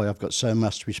asked me why I've got so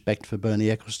much respect for Bernie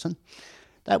Ecclestone.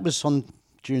 That was on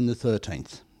June the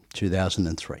 13th,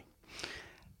 2003.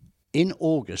 In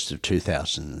August of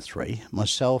 2003,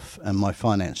 myself and my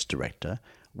finance director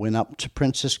went up to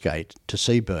Princess Gate to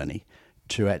see Bernie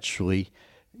to actually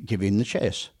give him the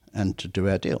shares and to do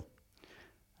our deal.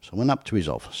 So I went up to his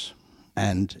office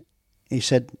and he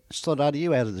said, Stoddart, are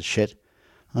you out of the shit?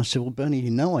 I said, well, Bernie,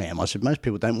 you know I am. I said, most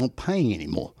people don't want paying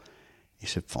anymore. He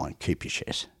said, fine, keep your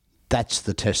shares. That's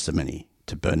the testimony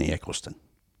to Bernie Ecclestone.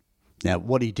 Now,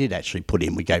 what he did actually put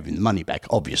in, we gave him the money back,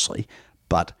 obviously,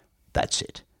 but that's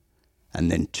it. And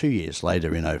then 2 years later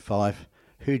in 2005,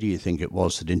 who do you think it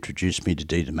was that introduced me to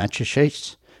Dita Matcha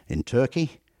Sheets in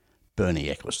Turkey?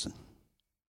 Bernie Ecclestone.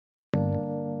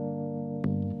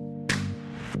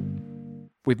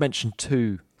 We've mentioned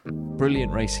two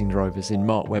brilliant racing drivers in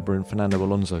Mark Webber and Fernando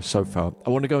Alonso so far. I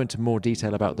want to go into more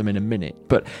detail about them in a minute,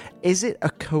 but is it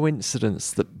a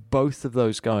coincidence that both of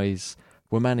those guys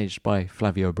were managed by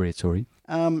Flavio Briatore?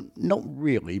 Not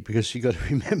really, because you've got to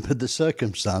remember the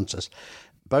circumstances.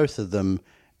 Both of them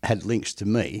had links to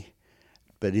me,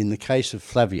 but in the case of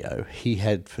Flavio, he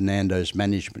had Fernando's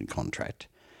management contract,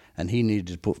 and he needed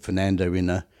to put Fernando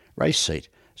in a race seat.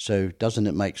 So doesn't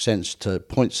it make sense to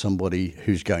point somebody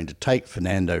who's going to take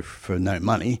Fernando for no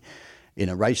money in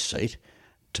a race seat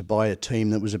to buy a team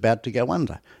that was about to go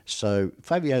under? So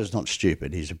Flavio's not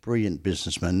stupid. He's a brilliant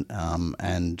businessman,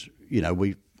 and you know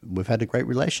we've had a great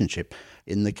relationship.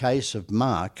 In the case of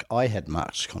Mark, I had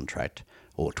Mark's contract,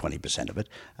 or 20% of it,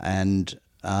 and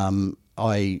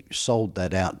I sold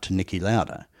that out to Niki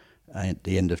Lauda at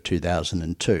the end of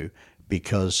 2002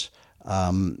 because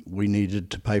we needed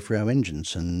to pay for our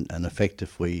engines, and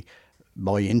effectively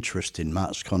my interest in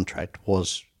Mark's contract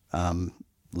was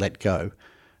let go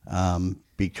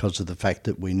because of the fact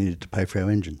that we needed to pay for our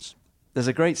engines. There's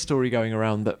a great story going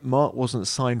around that Mark wasn't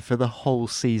signed for the whole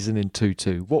season in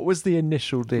 2-2. What was the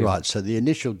initial deal? Right, so the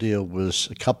initial deal was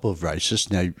a couple of races.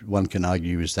 Now, one can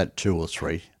argue, is that 2 or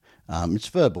 3? It's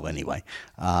verbal anyway.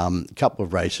 A couple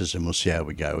of races and we'll see how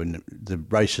we go. And the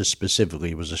races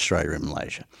specifically was Australia and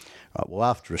Malaysia. Right, well,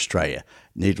 after Australia,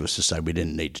 needless to say, we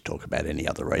didn't need to talk about any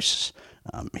other races.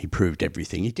 He proved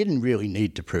everything. He didn't really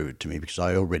need to prove it to me because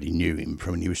I already knew him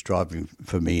from when he was driving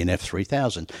for me in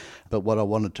F3000. But what I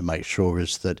wanted to make sure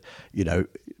is that, you know,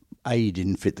 he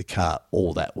didn't fit the car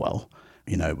all that well.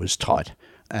 You know, it was tight.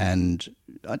 And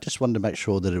I just wanted to make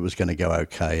sure that it was going to go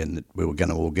okay and that we were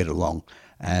going to all get along.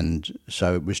 And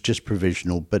so it was just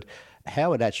provisional. But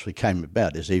how it actually came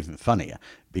about is even funnier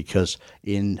because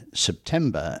in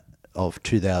September of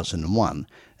 2001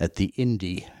 at the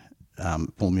Indy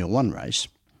Formula One race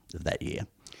of that year,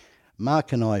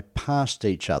 Mark and I passed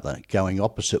each other going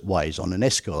opposite ways on an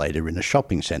escalator in a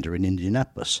shopping centre in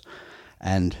Indianapolis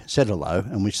and said hello,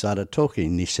 and we started talking.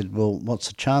 And he said, well, what's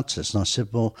the chances? And I said,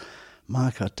 well,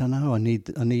 Mark, I don't know. I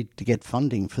need to get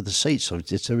funding for the seats. So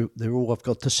they're all I've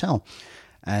got to sell.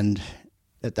 And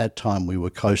at that time, we were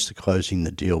close to closing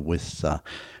the deal with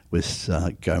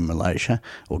Go Malaysia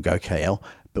or Go KL,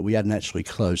 but we hadn't actually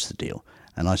closed the deal.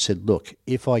 And I said, look,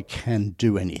 if I can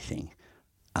do anything,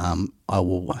 I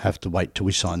will have to wait till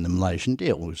we sign the Malaysian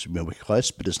deal. We're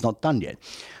close, but it's not done yet.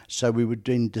 So we were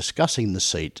discussing the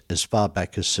seat as far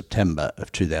back as September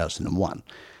of 2001.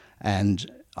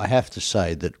 And I have to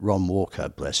say that Ron Walker,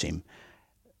 bless him,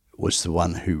 was the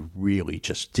one who really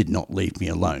just did not leave me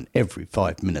alone. Every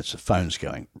 5 minutes, the phone's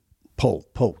going, Paul,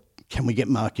 can we get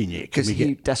Mark in here? Because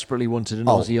he desperately wanted an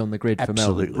Aussie on the grid for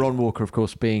Melbourne. Ron Walker, of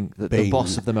course, being the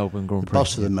boss of the Melbourne Grand Prix. The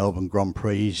boss of the Melbourne Grand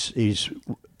Prix. He's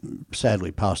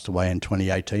sadly passed away in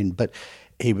 2018, but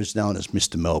he was known as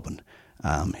Mr. Melbourne.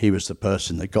 He was the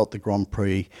person that got the Grand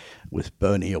Prix with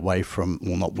Bernie away from,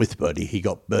 well, not with Bernie, he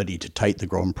got Bernie to take the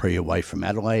Grand Prix away from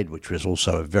Adelaide, which was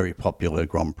also a very popular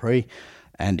Grand Prix.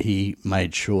 And he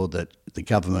made sure that the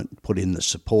government put in the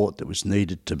support that was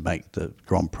needed to make the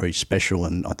Grand Prix special.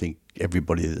 And I think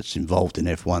everybody that's involved in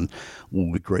F1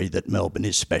 will agree that Melbourne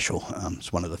is special.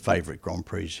 It's one of the favourite Grand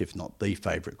Prix, if not the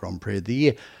favourite Grand Prix of the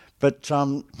year. But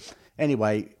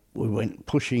anyway, we went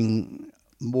pushing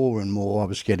more and more.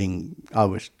 I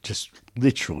was just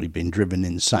literally being driven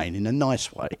insane in a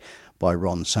nice way by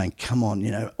Ron saying, come on,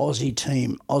 Aussie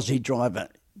team, Aussie driver.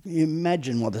 Can you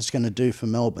imagine what that's going to do for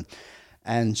Melbourne?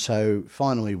 And so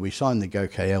finally we signed the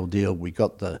GoKL deal. We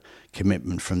got the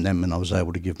commitment from them and I was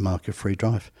able to give Mark a free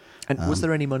drive. And was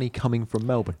there any money coming from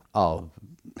Melbourne? Oh,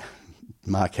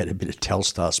 Mark had a bit of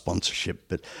Telstar sponsorship,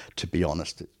 but to be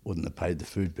honest, it wouldn't have paid the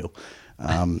food bill.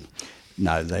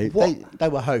 No, they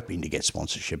were hoping to get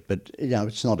sponsorship, but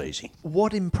it's not easy.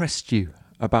 What impressed you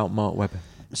about Mark Webber?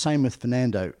 Same with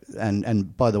Fernando,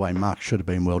 and by the way, Mark should have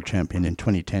been world champion in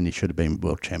 2010. He should have been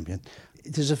world champion.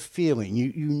 There's a feeling,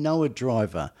 you know a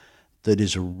driver that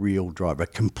is a real driver, a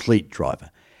complete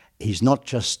driver. He's not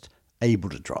just able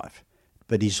to drive,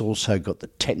 but he's also got the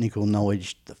technical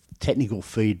knowledge, the technical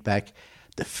feedback,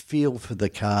 the feel for the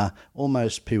car.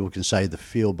 Almost people can say the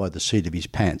feel by the seat of his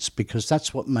pants, because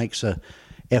that's what makes a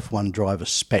F1 driver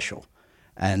special.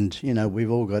 And, we've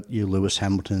all got your Lewis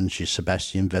Hamiltons, your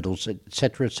Sebastian Vettels, et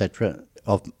cetera,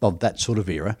 of that sort of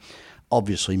era.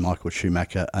 Obviously, Michael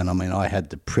Schumacher, and I had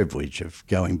the privilege of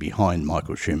going behind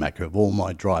Michael Schumacher of all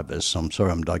my drivers. I'm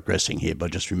sorry I'm digressing here, but I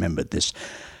just remembered this.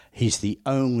 He's the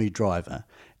only driver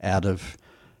out of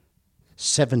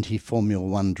 70 Formula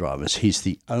One drivers. He's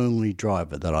the only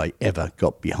driver that I ever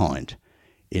got behind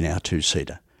in our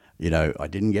two-seater. I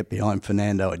didn't get behind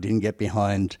Fernando, I didn't get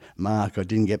behind Mark, I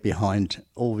didn't get behind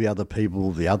all the other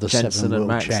people, the other Jensen 7 world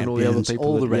Max champions, and all the other people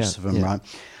all the rest of them, right?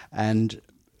 And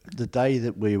the day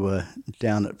that we were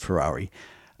down at Ferrari,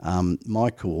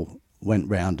 Michael went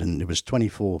round, and there was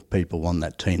 24 people on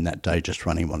that team that day just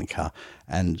running one car.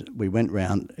 And he went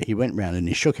round and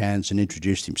he shook hands and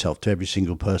introduced himself to every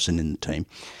single person in the team.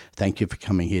 Thank you for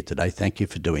coming here today. Thank you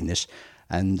for doing this.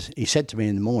 And he said to me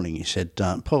in the morning, he said,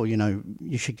 Paul,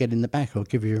 you should get in the back. I'll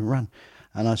give you a run.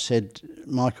 And I said,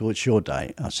 Michael, it's your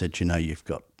day. I said, you've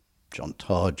got John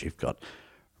Todd, you've got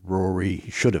Rory,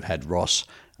 you should have had Ross,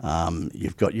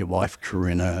 you've got your wife,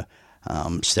 Corinna,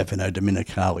 Stefano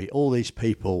Domenicali, all these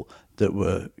people that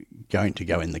were going to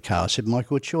go in the car. I said,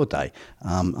 Michael, it's your day.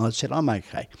 I said, I'm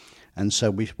okay. And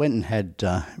so we went and had,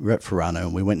 we're at Ferrano,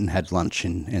 and we went and had lunch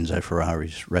in Enzo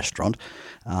Ferrari's restaurant.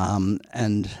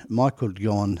 And Michael had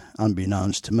gone,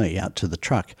 unbeknownst to me, out to the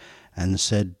truck and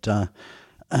said,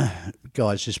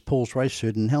 guys, is Paul's race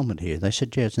suit and helmet here? They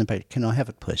said, yeah, it's in the back. Can I have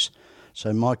it, please?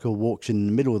 So Michael walks in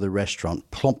the middle of the restaurant,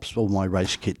 plumps all my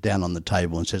race kit down on the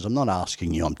table and says, I'm not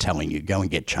asking you, I'm telling you, go and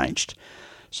get changed.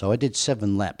 So I did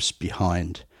 7 laps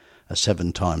behind a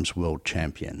 7 times world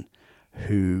champion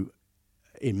who,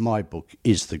 in my book,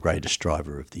 is the greatest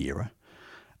driver of the era.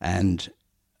 And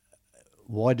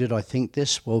why did I think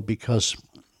this? Well, because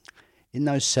in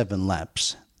those 7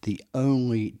 laps, the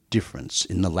only difference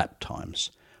in the lap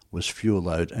times was fuel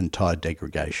load and tyre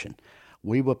degradation.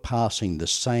 We were passing the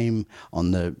same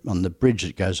on the bridge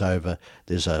that goes over.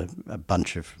 There's a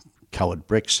bunch of coloured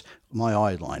bricks. My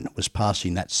eye line was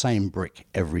passing that same brick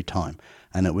every time.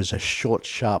 And it was a short,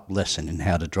 sharp lesson in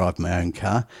how to drive my own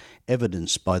car,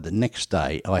 evidenced by the next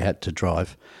day I had to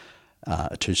drive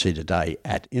a 2-seater day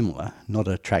at Imola, not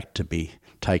a track to be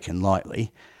taken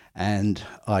lightly. And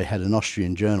I had an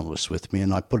Austrian journalist with me,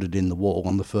 and I put it in the wall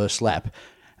on the first lap.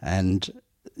 And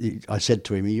I said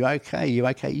to him, are you okay? You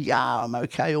okay? Yeah, I'm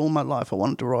okay. All my life I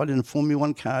wanted to ride in a Formula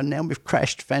One car, and now we've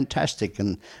crashed. Fantastic.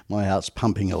 And my heart's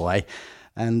pumping away.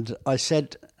 And I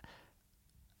said,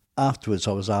 afterwards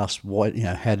I was asked, why,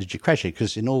 how did you crash it?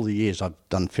 Because in all the years I've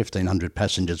done 1,500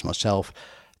 passengers myself,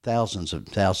 thousands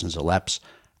of laps,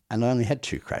 and I only had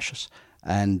 2 crashes.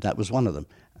 And that was one of them.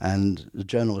 And the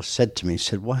journalist said to me,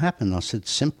 what happened? I said,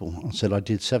 simple. I said, I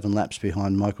did 7 laps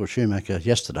behind Michael Schumacher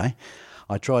yesterday.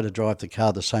 I tried to drive the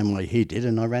car the same way he did,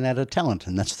 and I ran out of talent,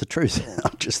 and that's the truth. I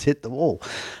just hit the wall.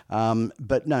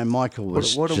 But no, Michael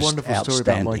was what a just wonderful story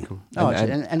about Michael.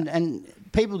 And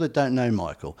people that don't know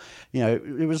Michael,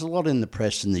 there was a lot in the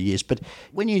press in the years, but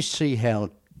when you see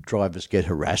how drivers get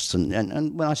harassed,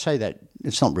 and when I say that,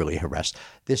 it's not really harassed.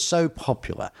 They're so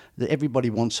popular that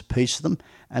everybody wants a piece of them,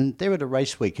 and they're at a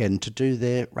race weekend to do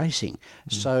their racing.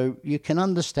 So you can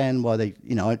understand why they,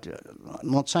 I'm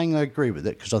not saying I agree with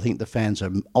it, because I think the fans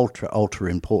are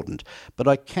ultra important, but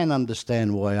I can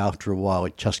understand why after a while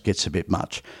it just gets a bit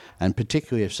much, and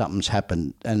particularly if something's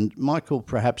happened. And Michael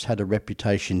perhaps had a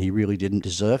reputation he really didn't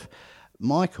deserve.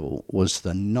 Michael was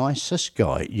the nicest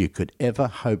guy you could ever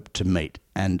hope to meet.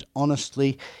 And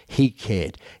honestly, he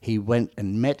cared. He went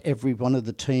and met every one of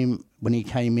the team when he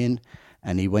came in,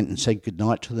 and he went and said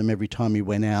goodnight to them every time he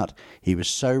went out. He was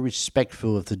so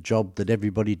respectful of the job that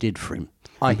everybody did for him.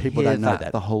 And people don't know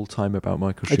that the whole time about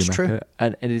Michael Schumacher. It's true.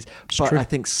 And it is, but I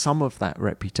think some of that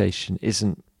reputation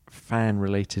isn't fan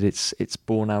related. It's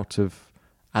born out of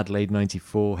Adelaide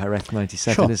 94, Jerez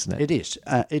 97, sure, isn't it?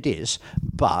 It is.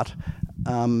 But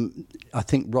I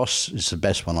think Ross is the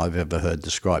best one I've ever heard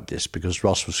describe this, because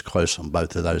Ross was close on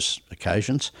both of those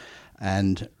occasions.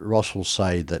 And Ross will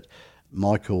say that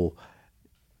Michael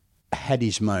had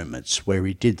his moments where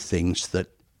he did things that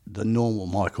the normal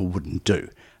Michael wouldn't do.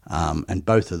 And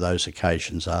both of those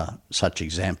occasions are such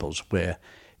examples where,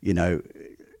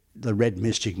 the red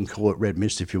mist, you can call it red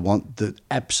mist if you want, the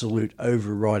absolute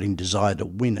overriding desire to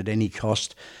win at any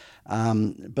cost.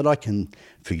 But I can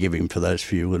forgive him for those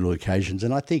few little occasions.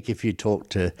 And I think if you talk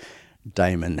to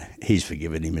Damon, he's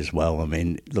forgiven him as well. I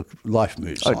mean, look, life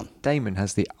moves on. Damon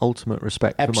has the ultimate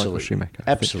respect for Michael Schumacher.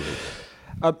 Absolutely.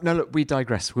 Now, look, we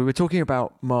digress. We were talking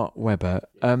about Mark Webber.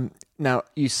 Now,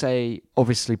 you say,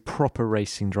 obviously, proper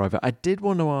racing driver. I did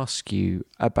want to ask you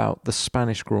about the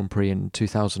Spanish Grand Prix in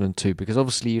 2002, because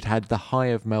obviously you'd had the high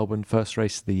of Melbourne, first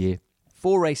race of the year.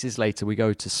 4 races later, we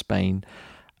go to Spain.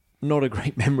 Not a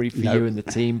great memory for you and the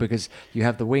team, because you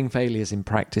have the wing failures in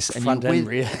practice. And front and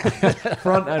rear.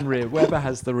 Front and rear. Webber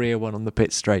has the rear one on the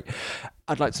pit straight.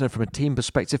 I'd like to know from a team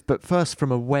perspective, but first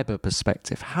from a Webber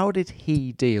perspective, how did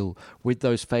he deal with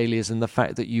those failures and the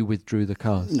fact that you withdrew the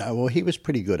cars? No, well, he was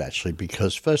pretty good, actually,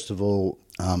 because first of all,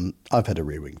 I've had a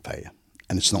rear wing failure,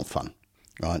 and it's not fun,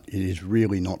 right? It is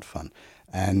really not fun.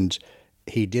 And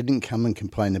he didn't come and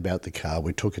complain about the car.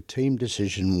 We took a team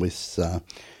decision with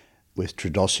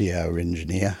Tradossi, our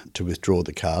engineer, to withdraw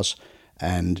the cars.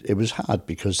 And it was hard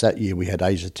because that year we had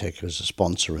Azatec as a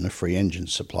sponsor and a free engine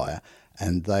supplier,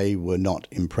 and they were not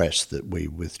impressed that we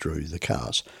withdrew the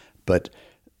cars. But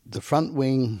the front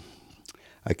wing,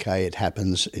 okay, it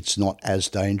happens. It's not as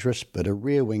dangerous, but a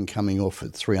rear wing coming off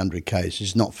at 300 k's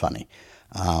is not funny.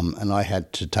 And I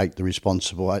had to take the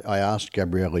responsibility. I asked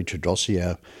Gabriele Tradossi,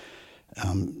 our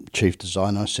chief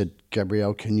designer, I said,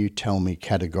 Gabriele, can you tell me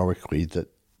categorically that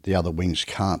the other wings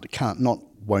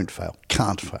won't fail,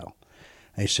 can't fail?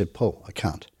 And he said, Paul, I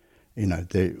can't.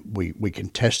 We can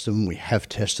test them, we have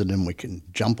tested them, we can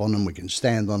jump on them, we can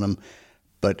stand on them,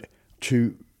 but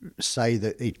to say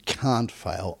that it can't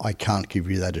fail, I can't give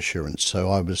you that assurance. So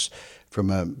I was, from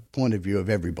a point of view of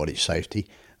everybody's safety,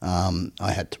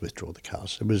 I had to withdraw the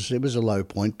cars. It was a low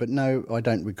point, but no, I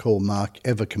don't recall Mark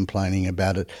ever complaining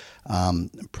about it.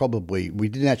 Probably, we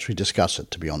didn't actually discuss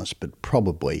it, to be honest, but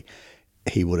probably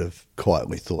he would have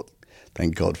quietly thought,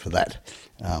 thank God for that.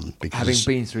 Because having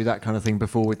been through that kind of thing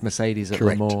before with Mercedes at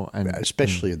Le Mans. And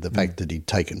especially the fact that he'd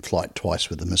taken flight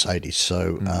twice with the Mercedes.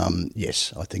 So,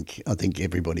 yes, I think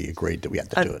everybody agreed that we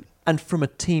had to do it. And from a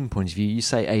team point of view, you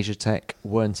say Azatec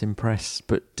weren't impressed,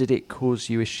 but did it cause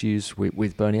you issues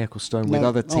with Bernie Ecclestone, with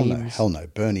other teams? Oh, no, hell no.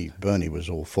 Bernie was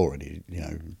all for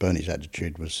it. Bernie's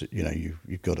attitude was,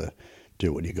 you've got to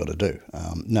do what you got to do.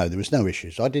 No, there was no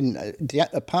issues. I didn't.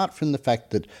 Apart from the fact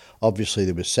that obviously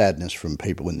there was sadness from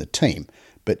people in the team,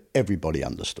 but everybody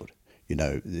understood.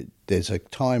 There's a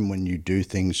time when you do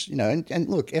things. And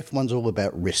look, F1's all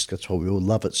about risk. That's why we all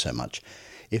love it so much.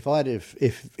 If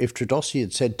Tradossi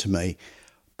had said to me,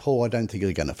 Paul, I don't think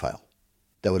you're going to fail,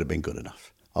 that would have been good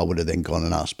enough. I would have then gone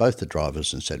and asked both the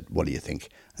drivers and said, what do you think?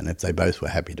 And if they both were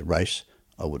happy to race,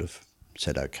 I would have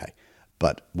said okay.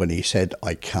 But when he said,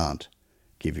 I can't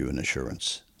give you an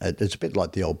assurance, it's a bit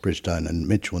like the old Bridgestone and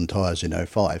Michelin tyres in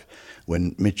 05,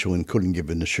 when Michelin couldn't give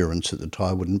an assurance that the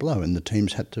tyre wouldn't blow and the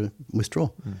teams had to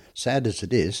withdraw. Sad as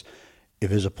it is, if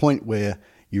there's a point where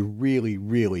you really,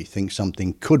 really think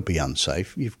something could be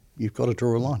unsafe, you've got to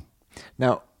draw a line.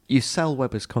 Now, you sell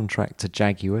Webber's contract to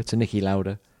Jaguar, to Niki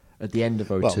Lauda, at the end of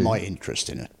 02. Well, my interest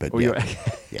in it, but yeah.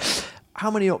 How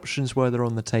many options were there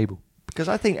on the table? Because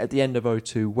I think at the end of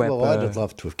 02, Webber... Well, I'd have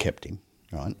loved to have kept him,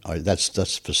 right? That's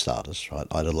for starters, right?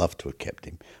 I'd have loved to have kept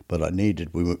him, but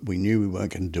we knew we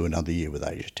weren't going to do another year with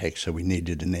Azatec, so we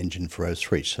needed an engine for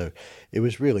 03, so it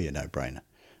was really a no-brainer.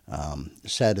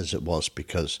 Sad as it was,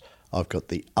 because I've got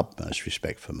the utmost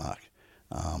respect for Mark.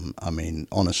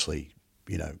 Honestly,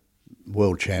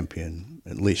 world champion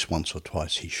at least once or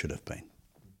twice he should have been.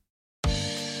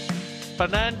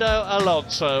 Fernando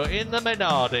Alonso in the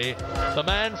Minardi, the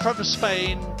man from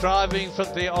Spain driving for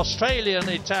the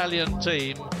Australian-Italian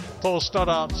team, Paul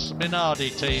Stoddart's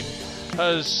Minardi team,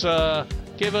 has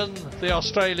given the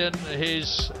Australian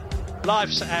his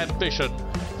life's ambition,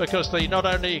 because they not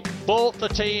only bought the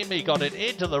team, he got it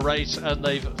into the race and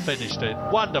they've finished it.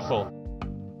 Wonderful.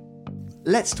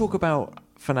 Let's talk about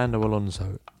Fernando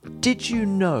Alonso. Did you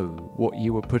know what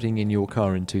you were putting in your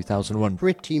car in 2001?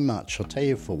 Pretty much. I'll tell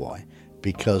you for why.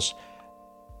 Because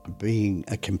being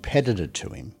a competitor to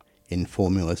him in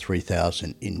Formula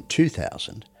 3000 in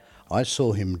 2000, I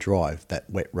saw him drive that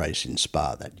wet race in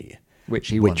Spa that year.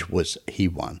 He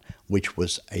won, which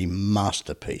was a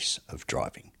masterpiece of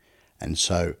driving. And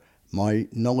so my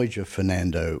knowledge of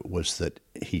Fernando was that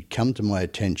he'd come to my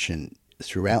attention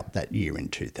throughout that year in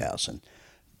 2000,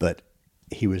 but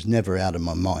he was never out of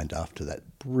my mind after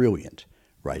that brilliant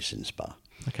race in Spa.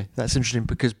 Okay, that's interesting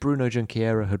because Bruno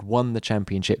Junqueira had won the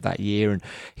championship that year and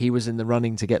he was in the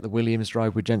running to get the Williams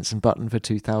drive with Jenson Button for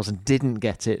 2000, didn't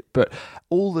get it, but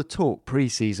all the talk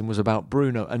pre-season was about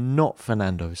Bruno and not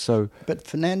Fernando. But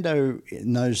Fernando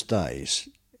in those days,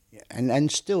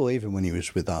 and still even when he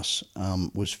was with us,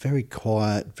 was very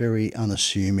quiet, very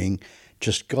unassuming,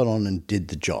 just got on and did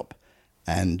the job.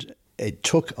 And it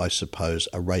took, I suppose,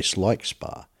 a race like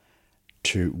Spa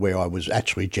to where I was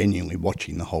actually genuinely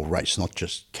watching the whole race, not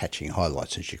just catching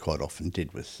highlights as you quite often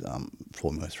did with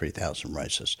Formula 3000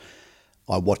 races.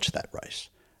 I watched that race.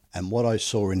 And what I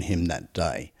saw in him that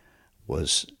day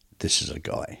was, this is a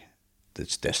guy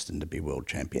that's destined to be world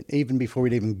champion, even before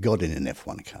he'd even got in an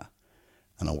F1 car.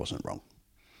 And I wasn't wrong,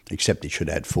 except he should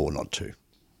have had 4, not 2.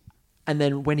 And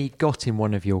then when he got in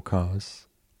one of your cars,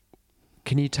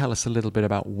 can you tell us a little bit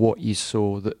about what you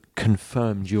saw that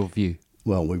confirmed your view?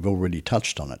 Well, we've already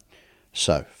touched on it.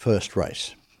 So, first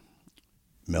race,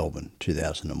 Melbourne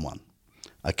 2001.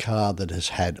 A car that has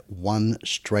had one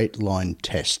straight line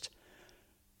test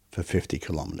for 50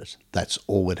 kilometres. That's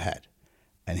all it had.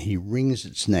 And he wrings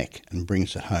its neck and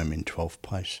brings it home in 12th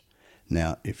place.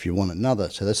 Now, if you want another,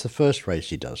 so that's the first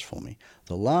race he does for me.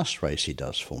 The last race he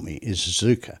does for me is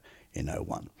Suzuka in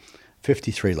 01.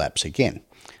 53 laps again.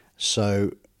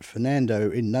 So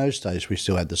Fernando, in those days, we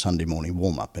still had the Sunday morning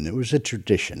warm-up, and it was a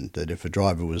tradition that if a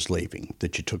driver was leaving,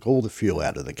 that you took all the fuel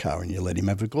out of the car and you let him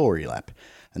have a glory lap.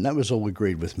 And that was all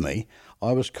agreed with me.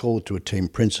 I was called to a team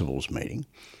principals meeting,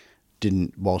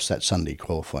 whilst that Sunday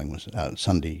qualifying was,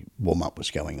 Sunday warm-up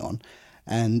was going on,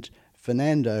 and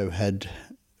Fernando had,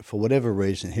 for whatever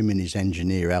reason, him and his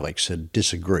engineer, Alex, had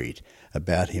disagreed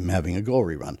about him having a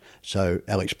glory run. So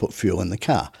Alex put fuel in the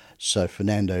car. So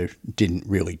Fernando didn't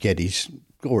really get his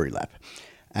glory lap.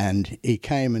 And he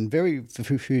came, and very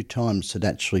few times had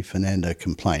actually Fernando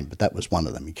complained, but that was one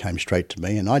of them. He came straight to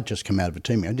me, and I'd just come out of a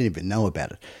team. I didn't even know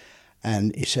about it.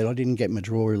 And he said, I didn't get my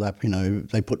glory lap,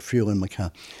 they put fuel in my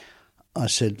car. I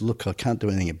said, look, I can't do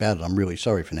anything about it. I'm really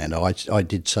sorry, Fernando. I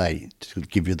did say to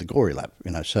give you the glory lap,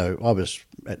 so I was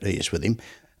at ease with him.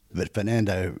 But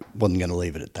Fernando wasn't going to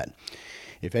leave it at that.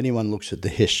 If anyone looks at the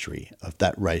history of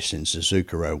that race in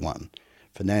Suzuka 01,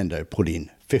 Fernando put in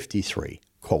 53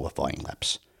 qualifying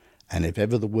laps. And if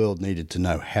ever the world needed to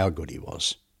know how good he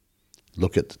was,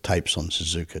 look at the tapes on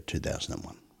Suzuka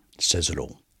 2001. It says it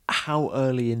all. How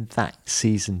early in that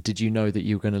season did you know that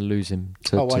you were going to lose him?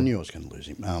 I knew I was going to lose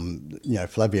him.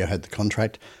 Flavio had the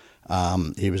contract.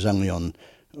 He was only on,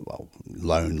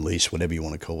 loan, lease, whatever you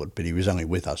want to call it, but he was only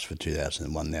with us for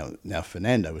 2001. Now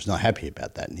Fernando was not happy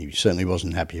about that, and he certainly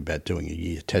wasn't happy about doing a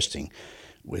year testing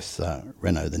with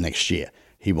Renault the next year.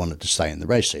 He wanted to stay in the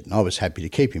race seat, and I was happy to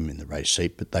keep him in the race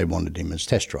seat, but they wanted him as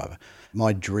test driver.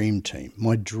 My dream team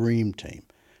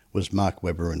was Mark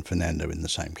Webber and Fernando in the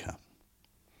same car.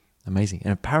 Amazing.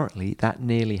 And apparently that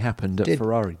nearly happened at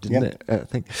Ferrari, didn't it? I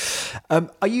think.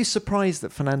 Are you surprised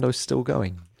that Fernando's still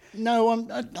going? No,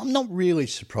 I'm not really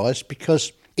surprised,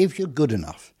 because if you're good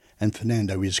enough, and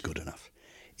Fernando is good enough,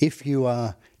 if you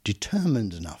are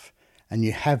determined enough and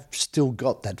you have still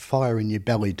got that fire in your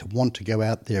belly to want to go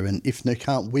out there, and if they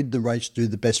can't win the race, do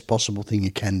the best possible thing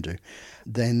you can do,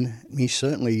 then he's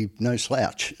certainly no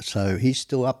slouch. So he's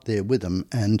still up there with them,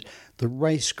 and the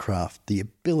racecraft, the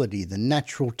ability, the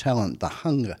natural talent, the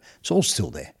hunger, it's all still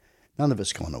there. None of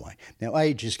it's gone away. Now,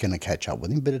 age is going to catch up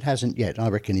with him, but it hasn't yet. I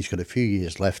reckon he's got a few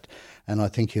years left, and I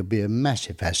think he'll be a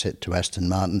massive asset to Aston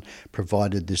Martin,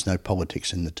 provided there's no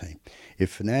politics in the team.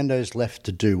 If Fernando's left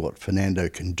to do what Fernando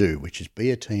can do, which is be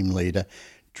a team leader,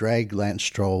 drag Lance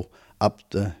Stroll up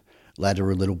the ladder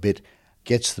a little bit,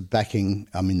 gets the backing.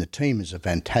 The team is a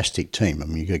fantastic team.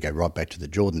 You've got to go right back to the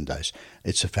Jordan days.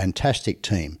 It's a fantastic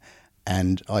team,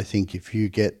 and I think if you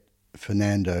get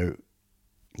Fernando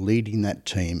leading that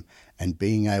team and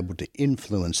being able to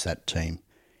influence that team,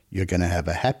 you're going to have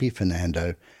a happy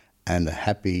Fernando and a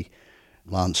happy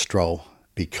Lance Stroll,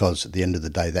 because at the end of the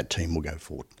day, that team will go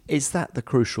forward. Is that the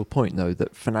crucial point, though,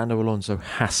 that Fernando Alonso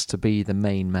has to be the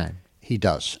main man? He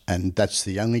does, and that's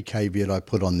the only caveat I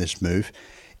put on this move.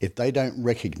 If they don't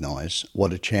recognise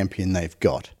what a champion they've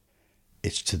got,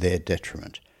 it's to their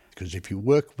detriment. Because if you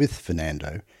work with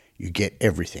Fernando, you get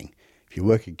everything. If you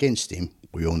work against him,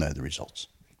 we all know the results.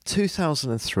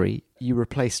 2003, you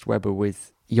replaced Webber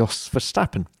with Jos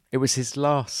Verstappen. It was his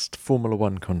last Formula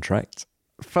One contract.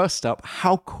 First up,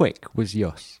 how quick was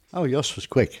Jos? Oh, Jos was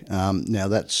quick. Now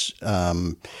that's,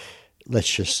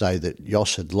 let's just say that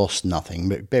Jos had lost nothing.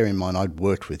 But bear in mind, I'd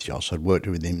worked with Jos. I'd worked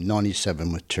with him in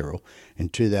 97 with Tyrrell, in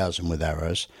 2000 with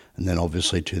Arrows, and then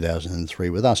obviously 2003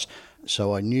 with us.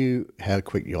 So I knew how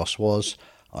quick Jos was.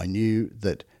 I knew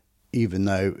that even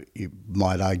though you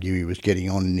might argue he was getting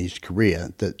on in his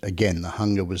career, that again, the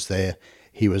hunger was there,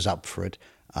 he was up for it.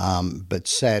 But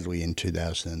sadly in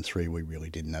 2003, we really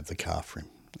didn't have the car for him.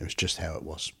 It was just how it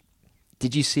was.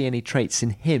 Did you see any traits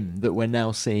in him that we're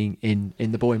now seeing in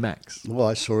the boy Max? Well,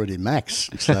 I saw it in Max.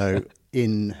 So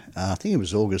in, I think it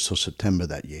was August or September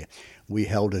that year, we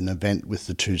held an event with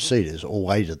the two-seaters,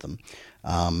 all 8 of them,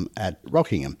 at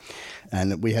Rockingham.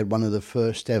 And we had one of the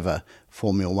first ever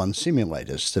Formula One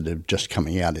simulators that had just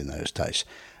coming out in those days.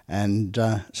 And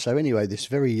so anyway, this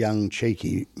very young,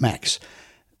 cheeky Max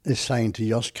is saying to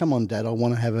Jos, "Come on, Dad, I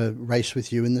want to have a race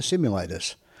with you in the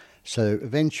simulators." So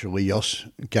eventually Jos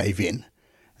gave in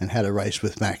and had a race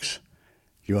with Max.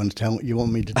 You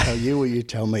want me to tell you, or you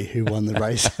tell me who won the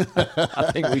race?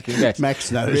 I think we can guess.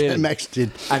 Max knows. Really? Max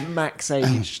did. And Max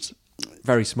aged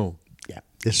very small. Yeah.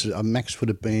 This Max would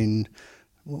have been,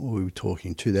 what were we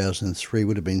talking? 2003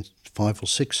 would have been 5 or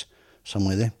 6,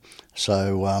 somewhere there.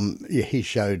 So he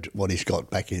showed what he's got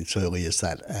back in as early as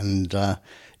that, and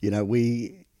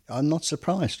I'm not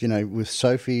surprised. With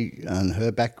Sophie and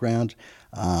her background.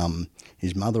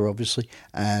 His mother, obviously,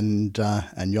 and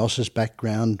Jos's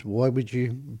background, why would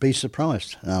you be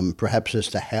surprised? Perhaps as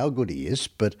to how good he is,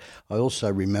 but I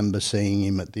also remember seeing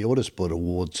him at the Autosport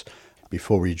Awards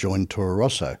before he joined Toro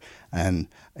Rosso. And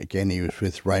again, he was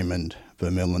with Raymond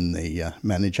Vermeulen, the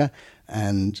manager,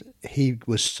 and he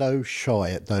was so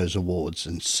shy at those awards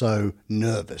and so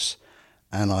nervous.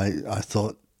 And I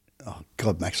thought, oh,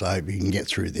 God, Max, I hope you can get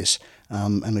through this.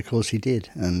 And of course he did.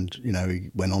 And, he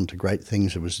went on to great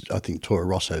things. It was, I think Toro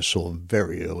Rosso saw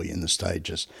very early in the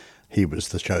stages he was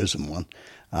the chosen one.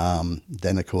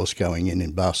 Then, of course, going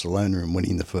in Barcelona and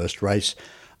winning the first race.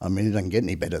 I mean, it doesn't get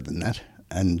any better than that.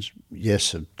 And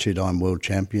yes, a 2-time world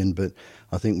champion, but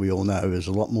I think we all know there's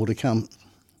a lot more to come.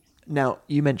 Now,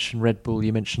 you mentioned Red Bull,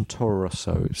 you mentioned Toro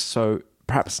Rosso. So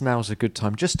perhaps now's a good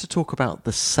time just to talk about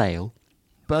the sale.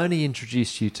 Bernie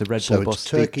introduced you to Red Bull Boss.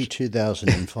 So it's Turkey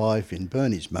 2005 in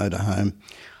Bernie's motorhome.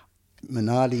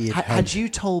 Minardi had you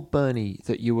told Bernie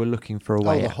that you were looking for a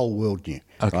way out? The whole world knew.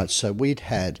 Okay. Right, so we'd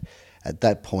had, at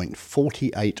that point,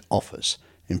 48 offers.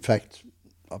 In fact,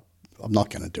 I'm not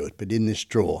going to do it, but in this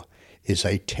draw is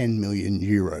a €10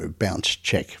 million bounce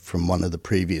cheque from one of the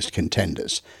previous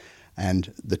contenders.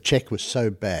 And the cheque was so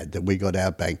bad that we got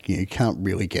our bank. You can't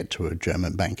really get to a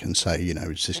German bank and say,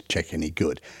 is this cheque any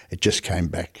good? It just came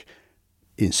back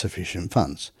insufficient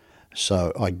funds.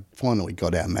 So I finally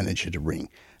got our manager to ring,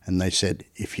 and they said,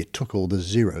 if you took all the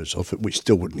zeros off it, we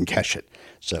still wouldn't cash it.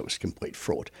 So it was complete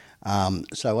fraud.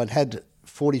 So I'd had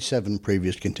 47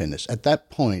 previous contenders. At that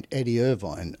point, Eddie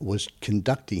Irvine was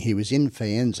he was in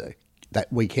Faenza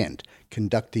that weekend,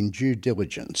 conducting due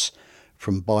diligence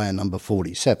from buyer number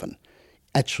 47,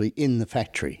 actually in the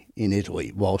factory in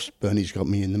Italy, whilst Bernie's got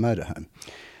me in the motorhome.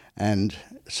 And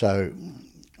so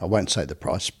I won't say the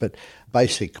price, but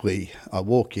basically I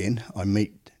walk in, I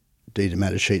meet Dieter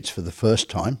Mateschitz for the first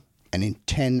time, and in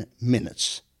 10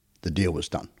 minutes the deal was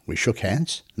done. We shook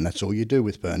hands, and that's all you do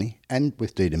with Bernie and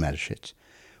with Dieter Mateschitz.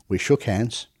 We shook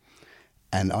hands,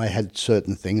 and I had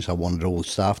certain things. I wanted all the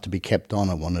staff to be kept on.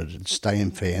 I wanted to stay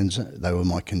in Faenza. They were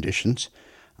my conditions.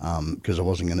 Because I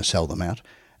wasn't going to sell them out.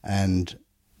 And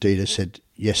Dieter said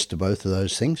yes to both of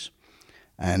those things.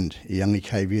 And the only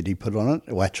caveat he put on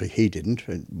it, well, actually he didn't.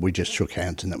 We just shook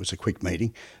hands and that was a quick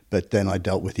meeting. But then I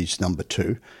dealt with his number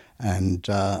 2. And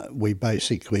we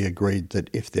basically agreed that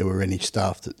if there were any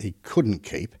staff that he couldn't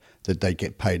keep, that they'd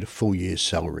get paid a full year's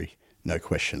salary, no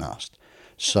question asked.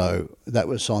 So that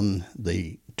was on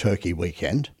the Turkey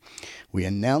weekend. We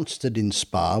announced it in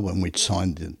Spa when we'd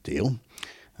signed the deal.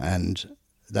 And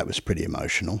that was pretty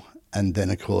emotional. And then,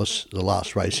 of course, the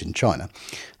last race in China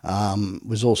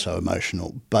was also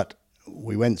emotional, but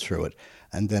we went through it.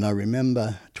 And then I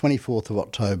remember 24th of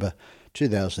October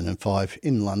 2005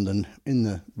 in London, in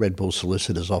the Red Bull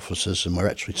solicitors' offices, and we're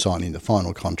actually signing the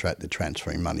final contract, they're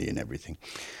transferring money and everything.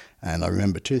 And I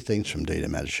remember 2 things from Dieter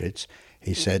Mateschitz.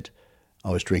 He said,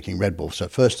 I was drinking Red Bull. So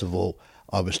first of all,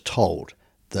 I was told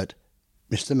that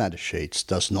Mr. Mateschitz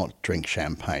does not drink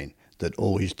champagne, that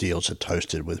all his deals are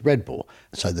toasted with Red Bull.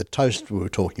 So the toast we were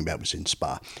talking about was in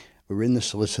Spa. We were in the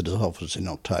solicitor's office in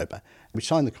October. We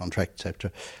signed the contract,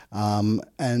 etc.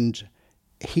 And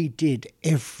he did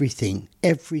everything,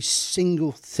 every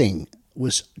single thing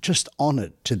was just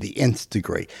honoured to the nth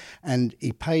degree. And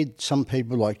he paid some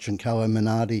people like Giancarlo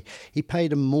Minardi, he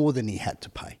paid them more than he had to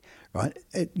pay, right?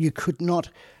 You could not,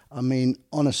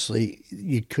 honestly,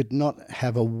 you could not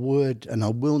have a word, and I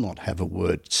will not have a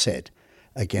word said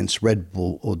against Red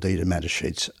Bull or Dieter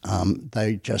Mateschitz.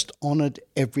 They just honoured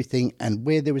everything, and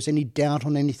where there was any doubt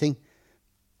on anything,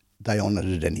 they honoured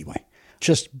it anyway.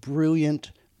 Just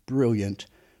brilliant,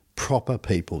 proper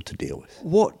people to deal with.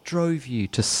 What drove you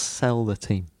to sell the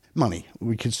team? Money.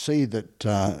 We could see that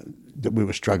we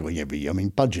were struggling every year. I mean,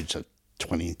 budgets are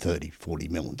 20, 30, 40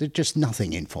 million. There's just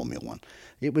nothing in Formula One.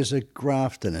 It was a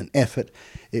graft and an effort.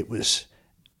 It was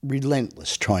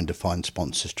relentless trying to find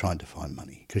sponsors, trying to find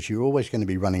money, because you're always going to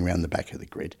be running around the back of the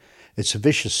grid. It's a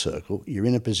vicious circle. You're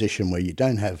in a position where you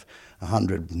don't have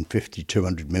 150,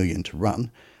 200 million to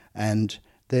run, and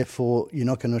therefore you're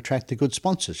not going to attract the good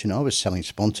sponsors. I was selling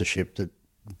sponsorship that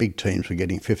big teams were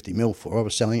getting 50 mil for. I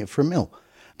was selling it for $1 million.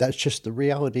 That's just the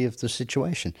reality of the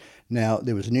situation. Now,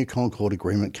 there was a new Concord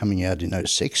agreement coming out in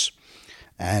 2006,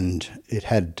 and it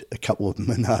had a couple of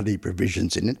Minardi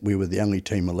provisions in it. We were the only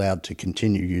team allowed to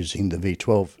continue using the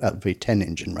V10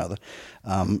 engine,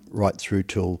 right through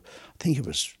till, I think it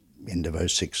was end of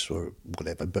 2006 or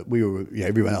whatever. But we were,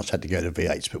 everyone else had to go to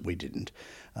V8s, but we didn't.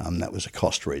 That was a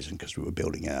cost reason because we were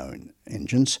building our own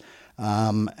engines.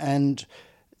 And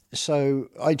so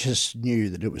I just knew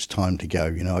that it was time to go.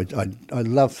 I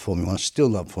loved Formula One, I still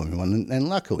love Formula One. And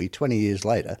luckily, 20 years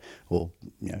later, or,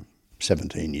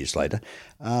 17 years later,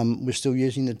 we're still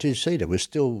using the two-seater. We're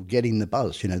still getting the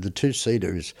buzz. The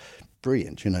two-seater is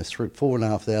brilliant.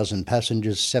 4,500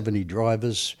 passengers, 70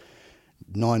 drivers,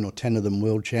 9 or 10 of them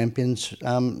world champions.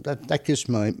 That gives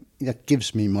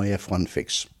me my F1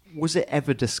 fix. Was it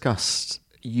ever discussed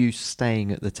you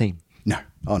staying at the team? No.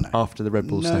 Oh, no. After the Red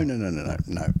Bull No.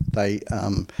 They,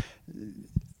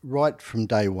 right from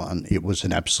day one, it was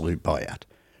an absolute buyout.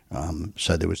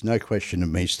 So there was no question of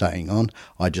me staying on.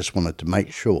 I just wanted to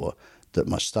make sure that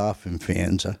my staff in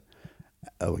Faenza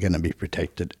were going to be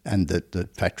protected and that the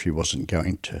factory wasn't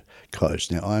going to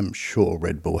close. Now, I'm sure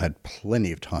Red Bull had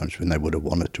plenty of times when they would have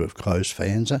wanted to have closed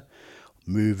Faenza,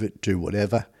 move it, do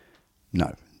whatever.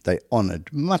 No. They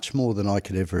honoured, much more than I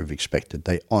could ever have expected,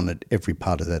 they honoured every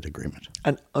part of that agreement.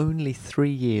 And only 3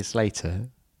 years later,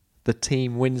 the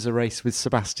team wins a race with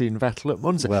Sebastian Vettel at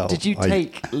Monza. Well, did you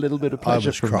take a little bit of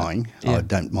pleasure from that? I was crying. Yeah. I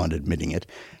don't mind admitting it.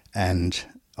 And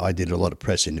I did a lot of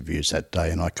press interviews that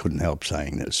day, and I couldn't help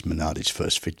saying that it's Minardi's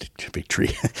first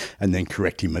victory and then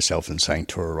correcting myself and saying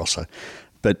Toro Rosso.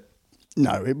 But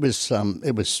no, it was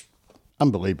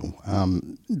unbelievable.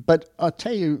 But I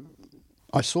tell you,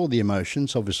 I saw the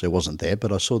emotions. Obviously, I wasn't there,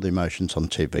 but I saw the emotions on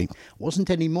TV. It wasn't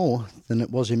any more than it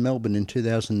was in Melbourne in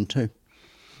 2002.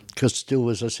 Because still,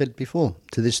 as I said before,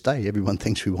 to this day, everyone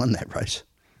thinks we won that race.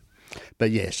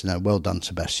 But yes, well done,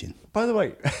 Sebastian. By the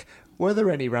way, were there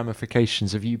any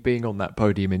ramifications of you being on that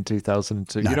podium in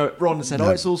 2002? No. Ron said,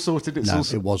 it's all sorted. It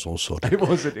was all sorted. It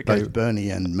wasn't. Okay. Both Bernie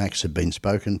and Max had been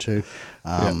spoken to.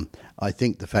 I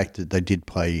think the fact that they did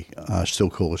play Still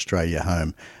Call Australia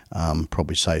Home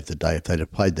probably saved the day. If they'd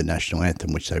have played the national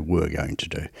anthem, which they were going to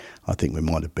do, I think we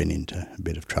might have been into a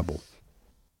bit of trouble.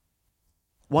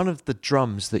 One of the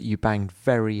drums that you banged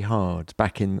very hard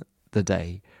back in the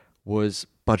day was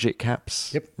budget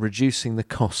caps, reducing the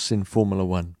costs in Formula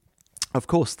One. Of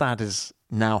course, that is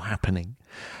now happening.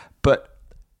 But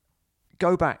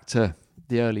go back to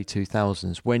the early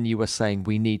 2000s when you were saying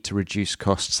we need to reduce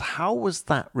costs. How was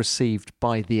that received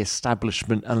by the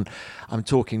establishment? And I'm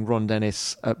talking Ron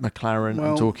Dennis at McLaren,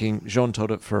 I'm talking Jean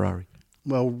Todt at Ferrari.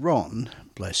 Well, Ron,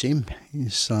 bless him,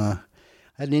 he's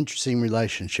had an interesting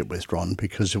relationship with Ron,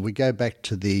 because if we go back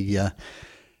to the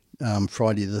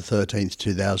Friday the 13th,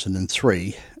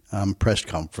 2003 press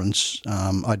conference,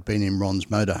 I'd been in Ron's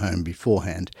motorhome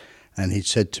beforehand, and he'd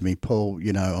said to me, Paul,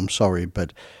 I'm sorry,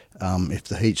 but if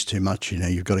the heat's too much,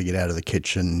 you've got to get out of the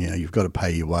kitchen, you've got to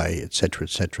pay your way, etc.,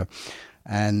 etc.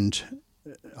 And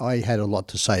I had a lot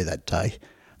to say that day,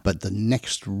 but the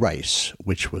next race,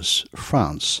 which was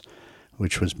France,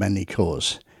 which was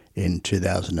Manicourt in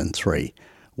 2003,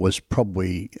 was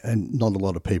probably, and not a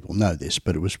lot of people know this,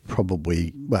 but it was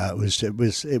probably,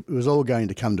 it was all going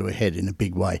to come to a head in a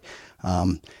big way,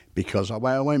 because I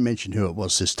won't mention who it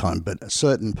was this time, but a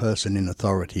certain person in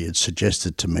authority had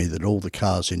suggested to me that all the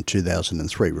cars in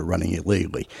 2003 were running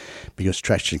illegally because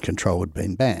traction control had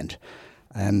been banned.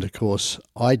 And of course,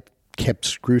 I kept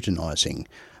scrutinising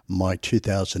my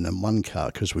 2001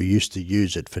 car because we used to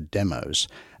use it for demos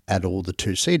at all the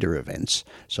two-seater events.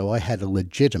 So I had a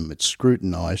legitimate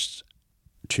scrutinised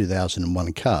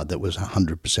 2001 car that was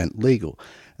 100% legal.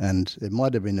 And there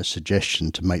might have been a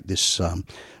suggestion to make this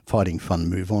fighting fun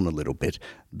move on a little bit,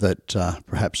 that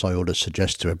perhaps I ought to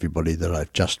suggest to everybody that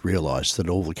I've just realised that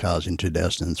all the cars in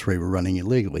 2003 were running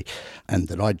illegally, and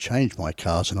that I'd changed my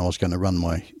cars and I was going to run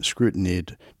my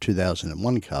scrutineered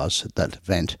 2001 cars at that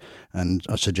event, and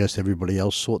I suggest everybody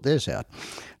else sort theirs out.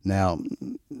 Now,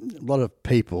 a lot of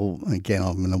people, again,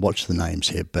 I'm going to watch the names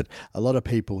here, but a lot of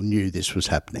people knew this was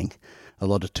happening. A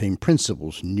lot of team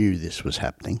principals knew this was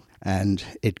happening. And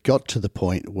it got to the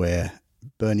point where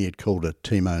Bernie had called a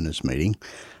team owners meeting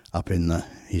up in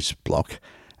his block.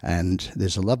 And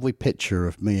there's a lovely picture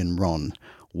of me and Ron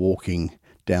walking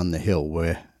down the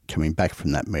hill coming back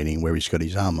from that meeting where he's got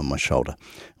his arm on my shoulder.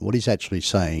 What he's actually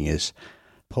saying is,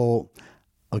 Paul,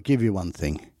 I'll give you one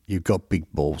thing. You've got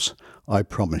big balls. I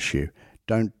promise you,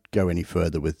 don't go any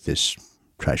further with this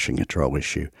traction control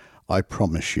issue. I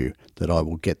promise you that I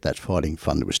will get that fighting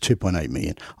fund. It was 2.8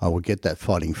 million. I will get that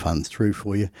fighting fund through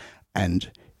for you.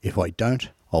 And if I don't,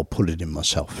 I'll put it in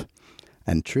myself.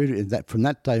 And true to that, from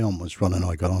that day onwards, Ron and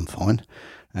I got on fine.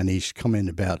 And his comment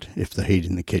about if the heat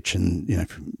in the kitchen,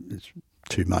 is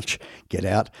too much, get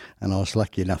out. And I was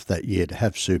lucky enough that year to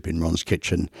have soup in Ron's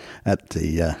kitchen at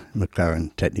the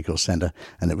McLaren Technical Centre,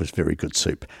 and it was very good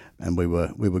soup. And we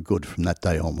were good from that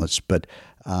day onwards. But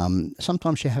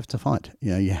sometimes you have to fight.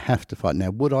 You have to fight.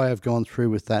 Now, would I have gone through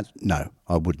with that? No,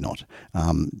 I would not.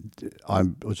 I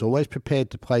was always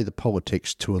prepared to play the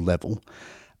politics to a level,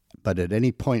 but at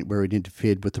any point where it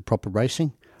interfered with the proper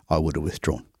racing, I would have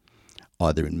withdrawn,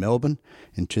 either in Melbourne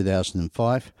in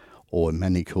 2005 or in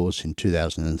Manicours in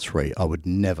 2003. I would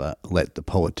never let the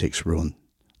politics ruin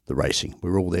the racing.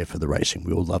 We're all there for the racing.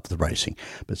 We all love the racing.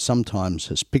 But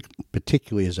sometimes,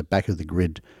 particularly as a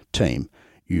back-of-the-grid team,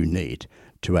 you need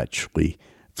to actually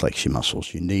flex your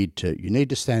muscles. You need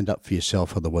to stand up for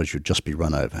yourself, otherwise you'll just be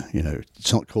run over.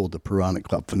 It's not called the Piranha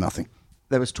Club for nothing.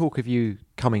 There was talk of you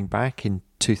coming back in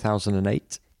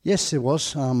 2008. Yes, there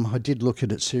was. I did look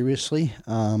at it seriously.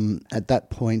 At that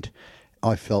point,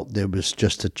 I felt there was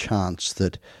just a chance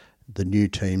that the new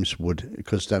teams would,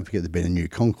 because don't forget there'd been a new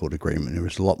Concord agreement, there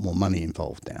was a lot more money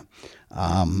involved now.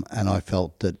 And I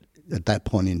felt that at that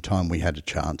point in time we had a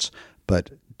chance, but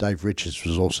Dave Richards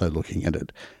was also looking at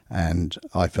it, and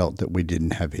I felt that we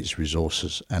didn't have his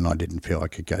resources, and I didn't feel I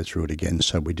could go through it again,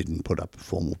 so we didn't put up a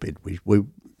formal bid.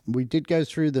 We did go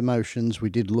through the motions,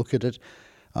 we did look at it.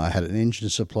 I had an engine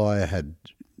supplier, had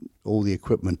all the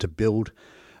equipment to build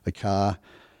a car,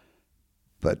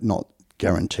 but not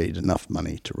guaranteed enough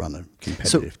money to run a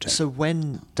competitive team. So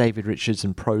when David Richards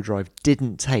and ProDrive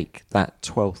didn't take that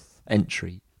 12th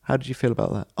entry, how did you feel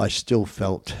about that? I still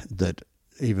felt that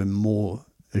even more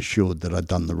assured that I'd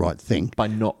done the right thing. By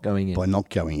not going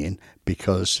in?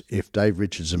 Because if Dave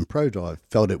Richards and ProDrive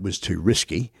felt it was too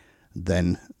risky,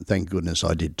 then thank goodness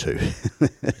I did too.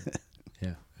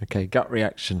 Yeah. Okay, gut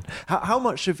reaction. How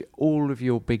much of all of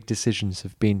your big decisions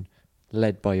have been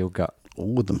led by your gut?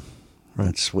 All of them. Right.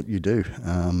 That's what you do.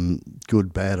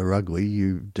 Good, bad or ugly,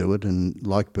 you do it. And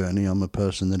like Bernie, I'm a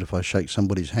person that if I shake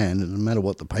somebody's hand, it doesn't matter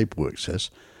what the paperwork says,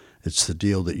 it's the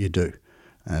deal that you do.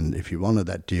 And if you honour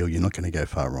that deal, you're not going to go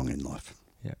far wrong in life.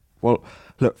 Yeah. Well,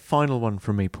 look, final one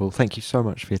from me, Paul. Thank you so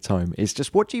much for your time. It's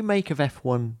just, what do you make of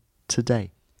F1 today?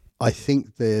 I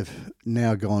think they've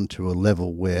now gone to a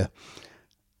level where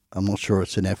I'm not sure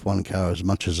it's an F1 car as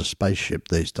much as a spaceship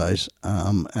these days.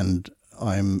 And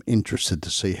I'm interested to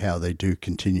see how they do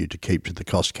continue to keep to the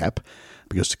cost cap,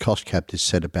 because the cost cap is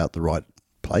set about the right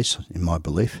place, in my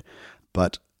belief.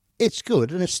 But it's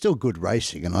good, and it's still good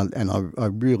racing, and I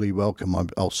really welcome,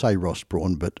 I'll say Ross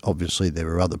Brawn, but obviously there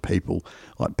are other people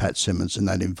like Pat Simmons and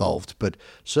that involved. But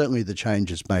certainly the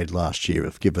changes made last year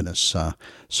have given us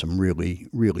some really,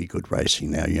 really good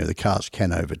racing now. The cars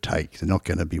can overtake. They're not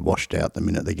going to be washed out the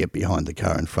minute they get behind the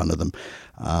car in front of them.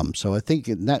 So I think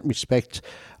in that respect,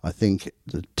 I think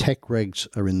the tech regs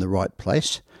are in the right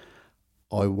place.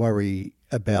 I worry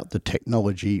about the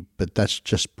technology, but that's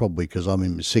just probably because I'm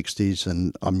in my 60s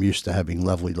and I'm used to having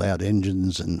lovely loud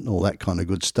engines and all that kind of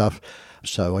good stuff.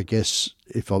 So I guess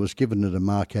if I was given it a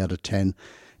mark out of 10,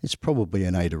 it's probably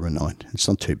an 8 or a 9. It's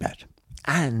not too bad.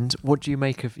 And what do you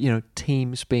make of,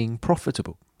 teams being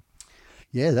profitable?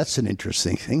 Yeah, that's an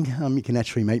interesting thing. You can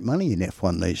actually make money in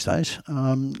F1 these days.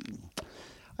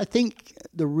 I think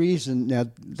the reason, now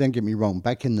don't get me wrong,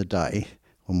 back in the day,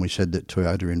 when we said that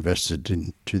Toyota invested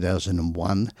in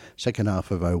 2001, second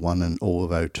half of 01 and all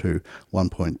of 02,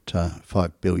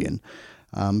 1.5 billion.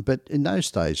 But in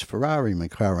those days, Ferrari,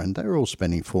 McLaren, they were all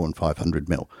spending 400 and 500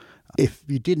 mil. If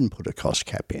you didn't put a cost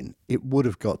cap in, it would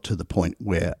have got to the point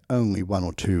where only 1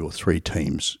 or 2 or 3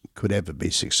 teams could ever be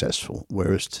successful.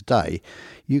 Whereas today,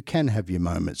 you can have your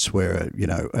moments where,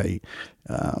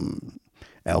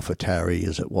 AlphaTauri,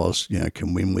 as it was,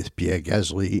 can win with Pierre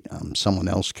Gasly. Someone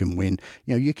else can win.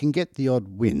 You can get the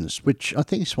odd wins, which I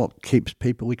think is what keeps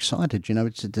people excited.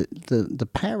 It's the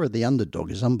power of the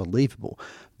underdog is unbelievable.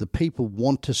 The people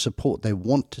want to support. They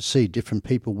want to see different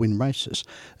people win races.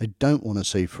 They don't want to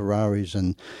see Ferraris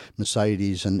and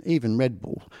Mercedes and even Red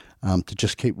Bull to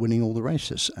just keep winning all the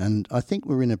races. And I think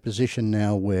we're in a position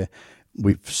now where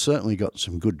we've certainly got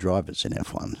some good drivers in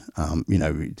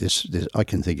F1. I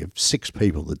can think of 6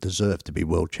 people that deserve to be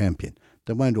world champion.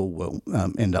 They won't all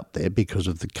end up there because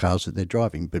of the cars that they're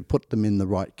driving, but put them in the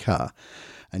right car.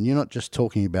 And you're not just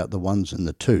talking about the 1s and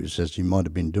the 2s, as you might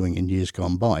have been doing in years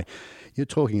gone by. You're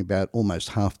talking about almost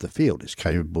half the field is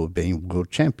capable of being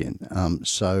world champion.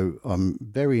 So I'm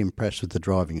very impressed with the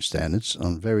driving standards.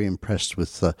 I'm very impressed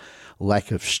with the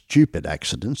lack of stupid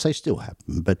accidents. They still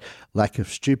happen, but lack of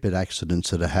stupid accidents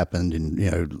that have happened in,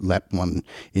 lap 1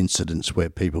 incidents where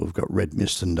people have got red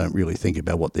mist and don't really think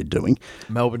about what they're doing.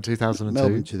 Melbourne 2002.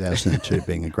 Melbourne 2002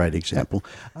 being a great example.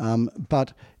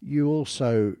 But you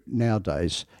also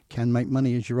nowadays can make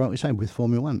money, as you rightly say, with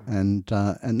Formula One,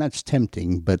 and that's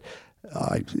tempting, but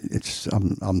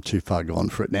I'm too far gone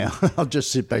for it now. I'll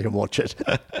just sit back and watch it.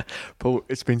 Paul,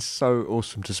 it's been so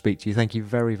awesome to speak to you. Thank you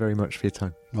very, very much for your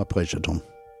time. My pleasure, Tom.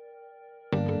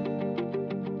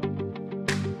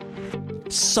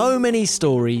 So many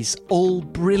stories, all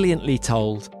brilliantly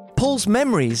told. Paul's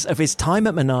memories of his time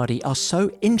at Minardi are so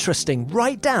interesting,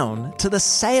 right down to the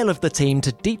sale of the team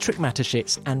to Dietrich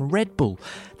Mateschitz and Red Bull.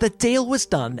 The deal was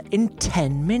done in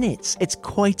 10 minutes. It's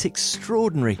quite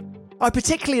extraordinary. I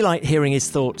particularly like hearing his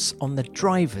thoughts on the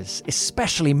drivers,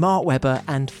 especially Mark Webber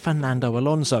and Fernando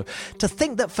Alonso. To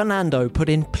think that Fernando put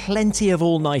in plenty of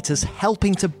all-nighters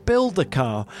helping to build the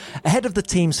car ahead of the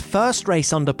team's first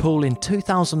race under Paul in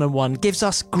 2001 gives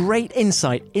us great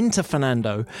insight into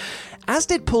Fernando, as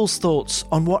did Paul's thoughts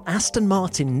on what Aston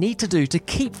Martin need to do to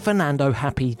keep Fernando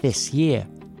happy this year.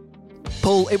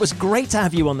 Paul, it was great to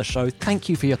have you on the show. Thank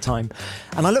you for your time,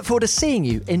 and I look forward to seeing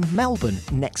you in Melbourne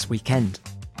next weekend.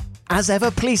 As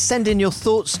ever, please send in your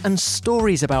thoughts and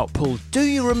stories about Paul. Do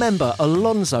you remember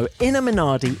Alonso in a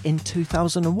Minardi in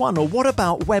 2001? Or what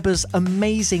about Webber's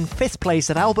amazing 5th place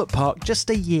at Albert Park just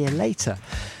a year later?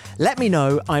 Let me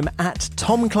know. I'm at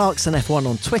Tom Clarkson F1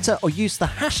 on Twitter, or use the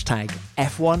hashtag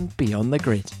F1 Beyond the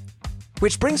Grid.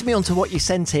 Which brings me on to what you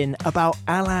sent in about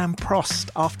Alain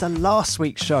Prost after last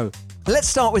week's show. Let's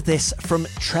start with this from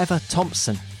Trevor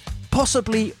Thompson.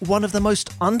 Possibly one of the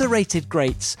most underrated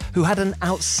greats who had an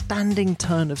outstanding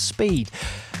turn of speed.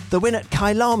 The win at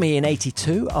Kyalami in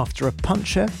 82 after a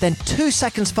puncher, then 2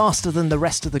 seconds faster than the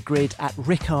rest of the grid at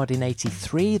Ricard in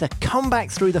 83, the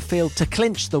comeback through the field to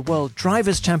clinch the World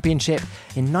Drivers' Championship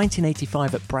in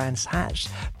 1985 at Brands Hatch,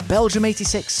 Belgium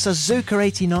 86, Suzuka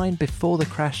 89 before the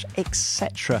crash,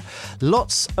 etc.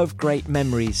 Lots of great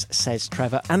memories, says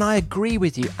Trevor, and I agree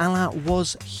with you. Alain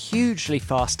was hugely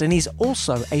fast, and he's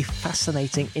also a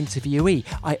fascinating interviewee.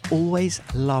 I always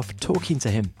love talking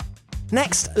to him.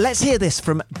 Next, let's hear this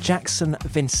from Jackson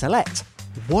Vincelet.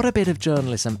 What a bit of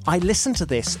journalism. I listened to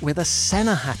this with a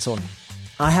Senna hat on.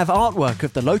 I have artwork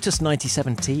of the Lotus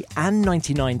 97T and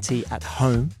 99T at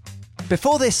home.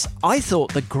 Before this, I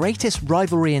thought the greatest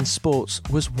rivalry in sports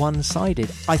was one-sided.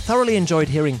 I thoroughly enjoyed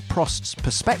hearing Prost's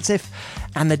perspective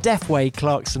and the deaf way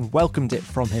Clarkson welcomed it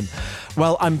from him.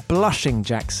 Well, I'm blushing,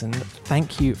 Jackson.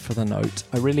 Thank you for the note.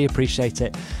 I really appreciate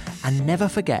it. And never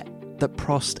forget that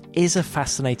Prost is a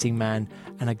fascinating man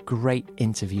and a great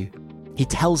interview. He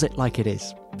tells it like it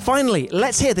is. Finally,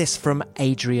 let's hear this from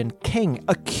Adrian King.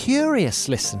 A curious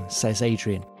listen, says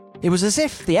Adrian. It was as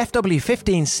if the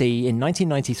FW15C in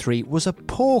 1993 was a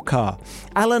poor car.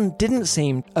 Alan didn't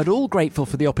seem at all grateful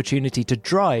for the opportunity to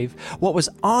drive what was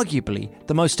arguably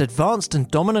the most advanced and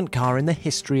dominant car in the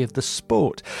history of the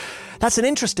sport. That's an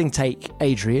interesting take,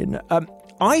 Adrian.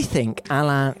 I think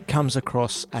Alain comes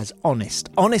across as honest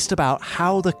about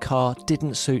how the car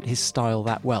didn't suit his style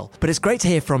that well. But it's great to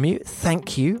hear from you.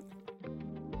 Thank you.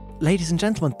 Ladies and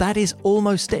gentlemen, that is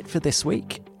almost it for this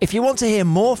week. If you want to hear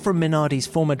more from Minardi's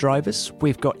former drivers,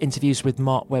 we've got interviews with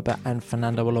Mark Webber and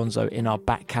Fernando Alonso in our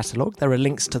back catalogue. There are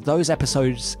links to those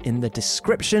episodes in the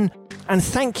description. And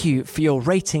thank you for your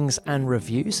ratings and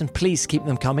reviews, and please keep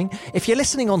them coming. If you're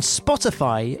listening on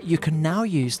Spotify, you can now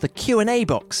use the Q&A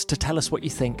box to tell us what you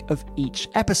think of each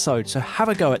episode, so have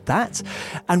a go at that.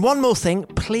 And one more thing,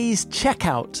 please check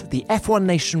out the F1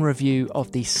 Nation review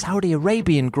of the Saudi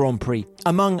Arabian Grand Prix.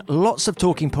 Among lots of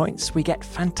talking points, we get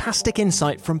fantastic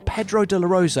insight from Pedro de la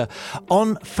Rosa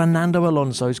on Fernando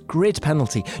Alonso's grid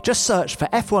penalty. Just search for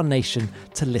F1 Nation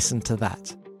to listen to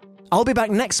that. I'll be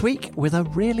back next week with a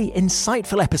really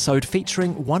insightful episode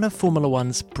featuring one of Formula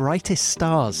One's brightest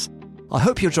stars. I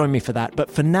hope you'll join me for that, but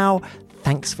for now,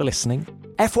 thanks for listening.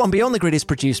 F1 Beyond the Grid is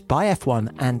produced by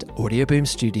F1 and Audio Boom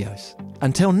Studios.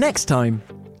 Until next time,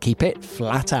 keep it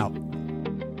flat out.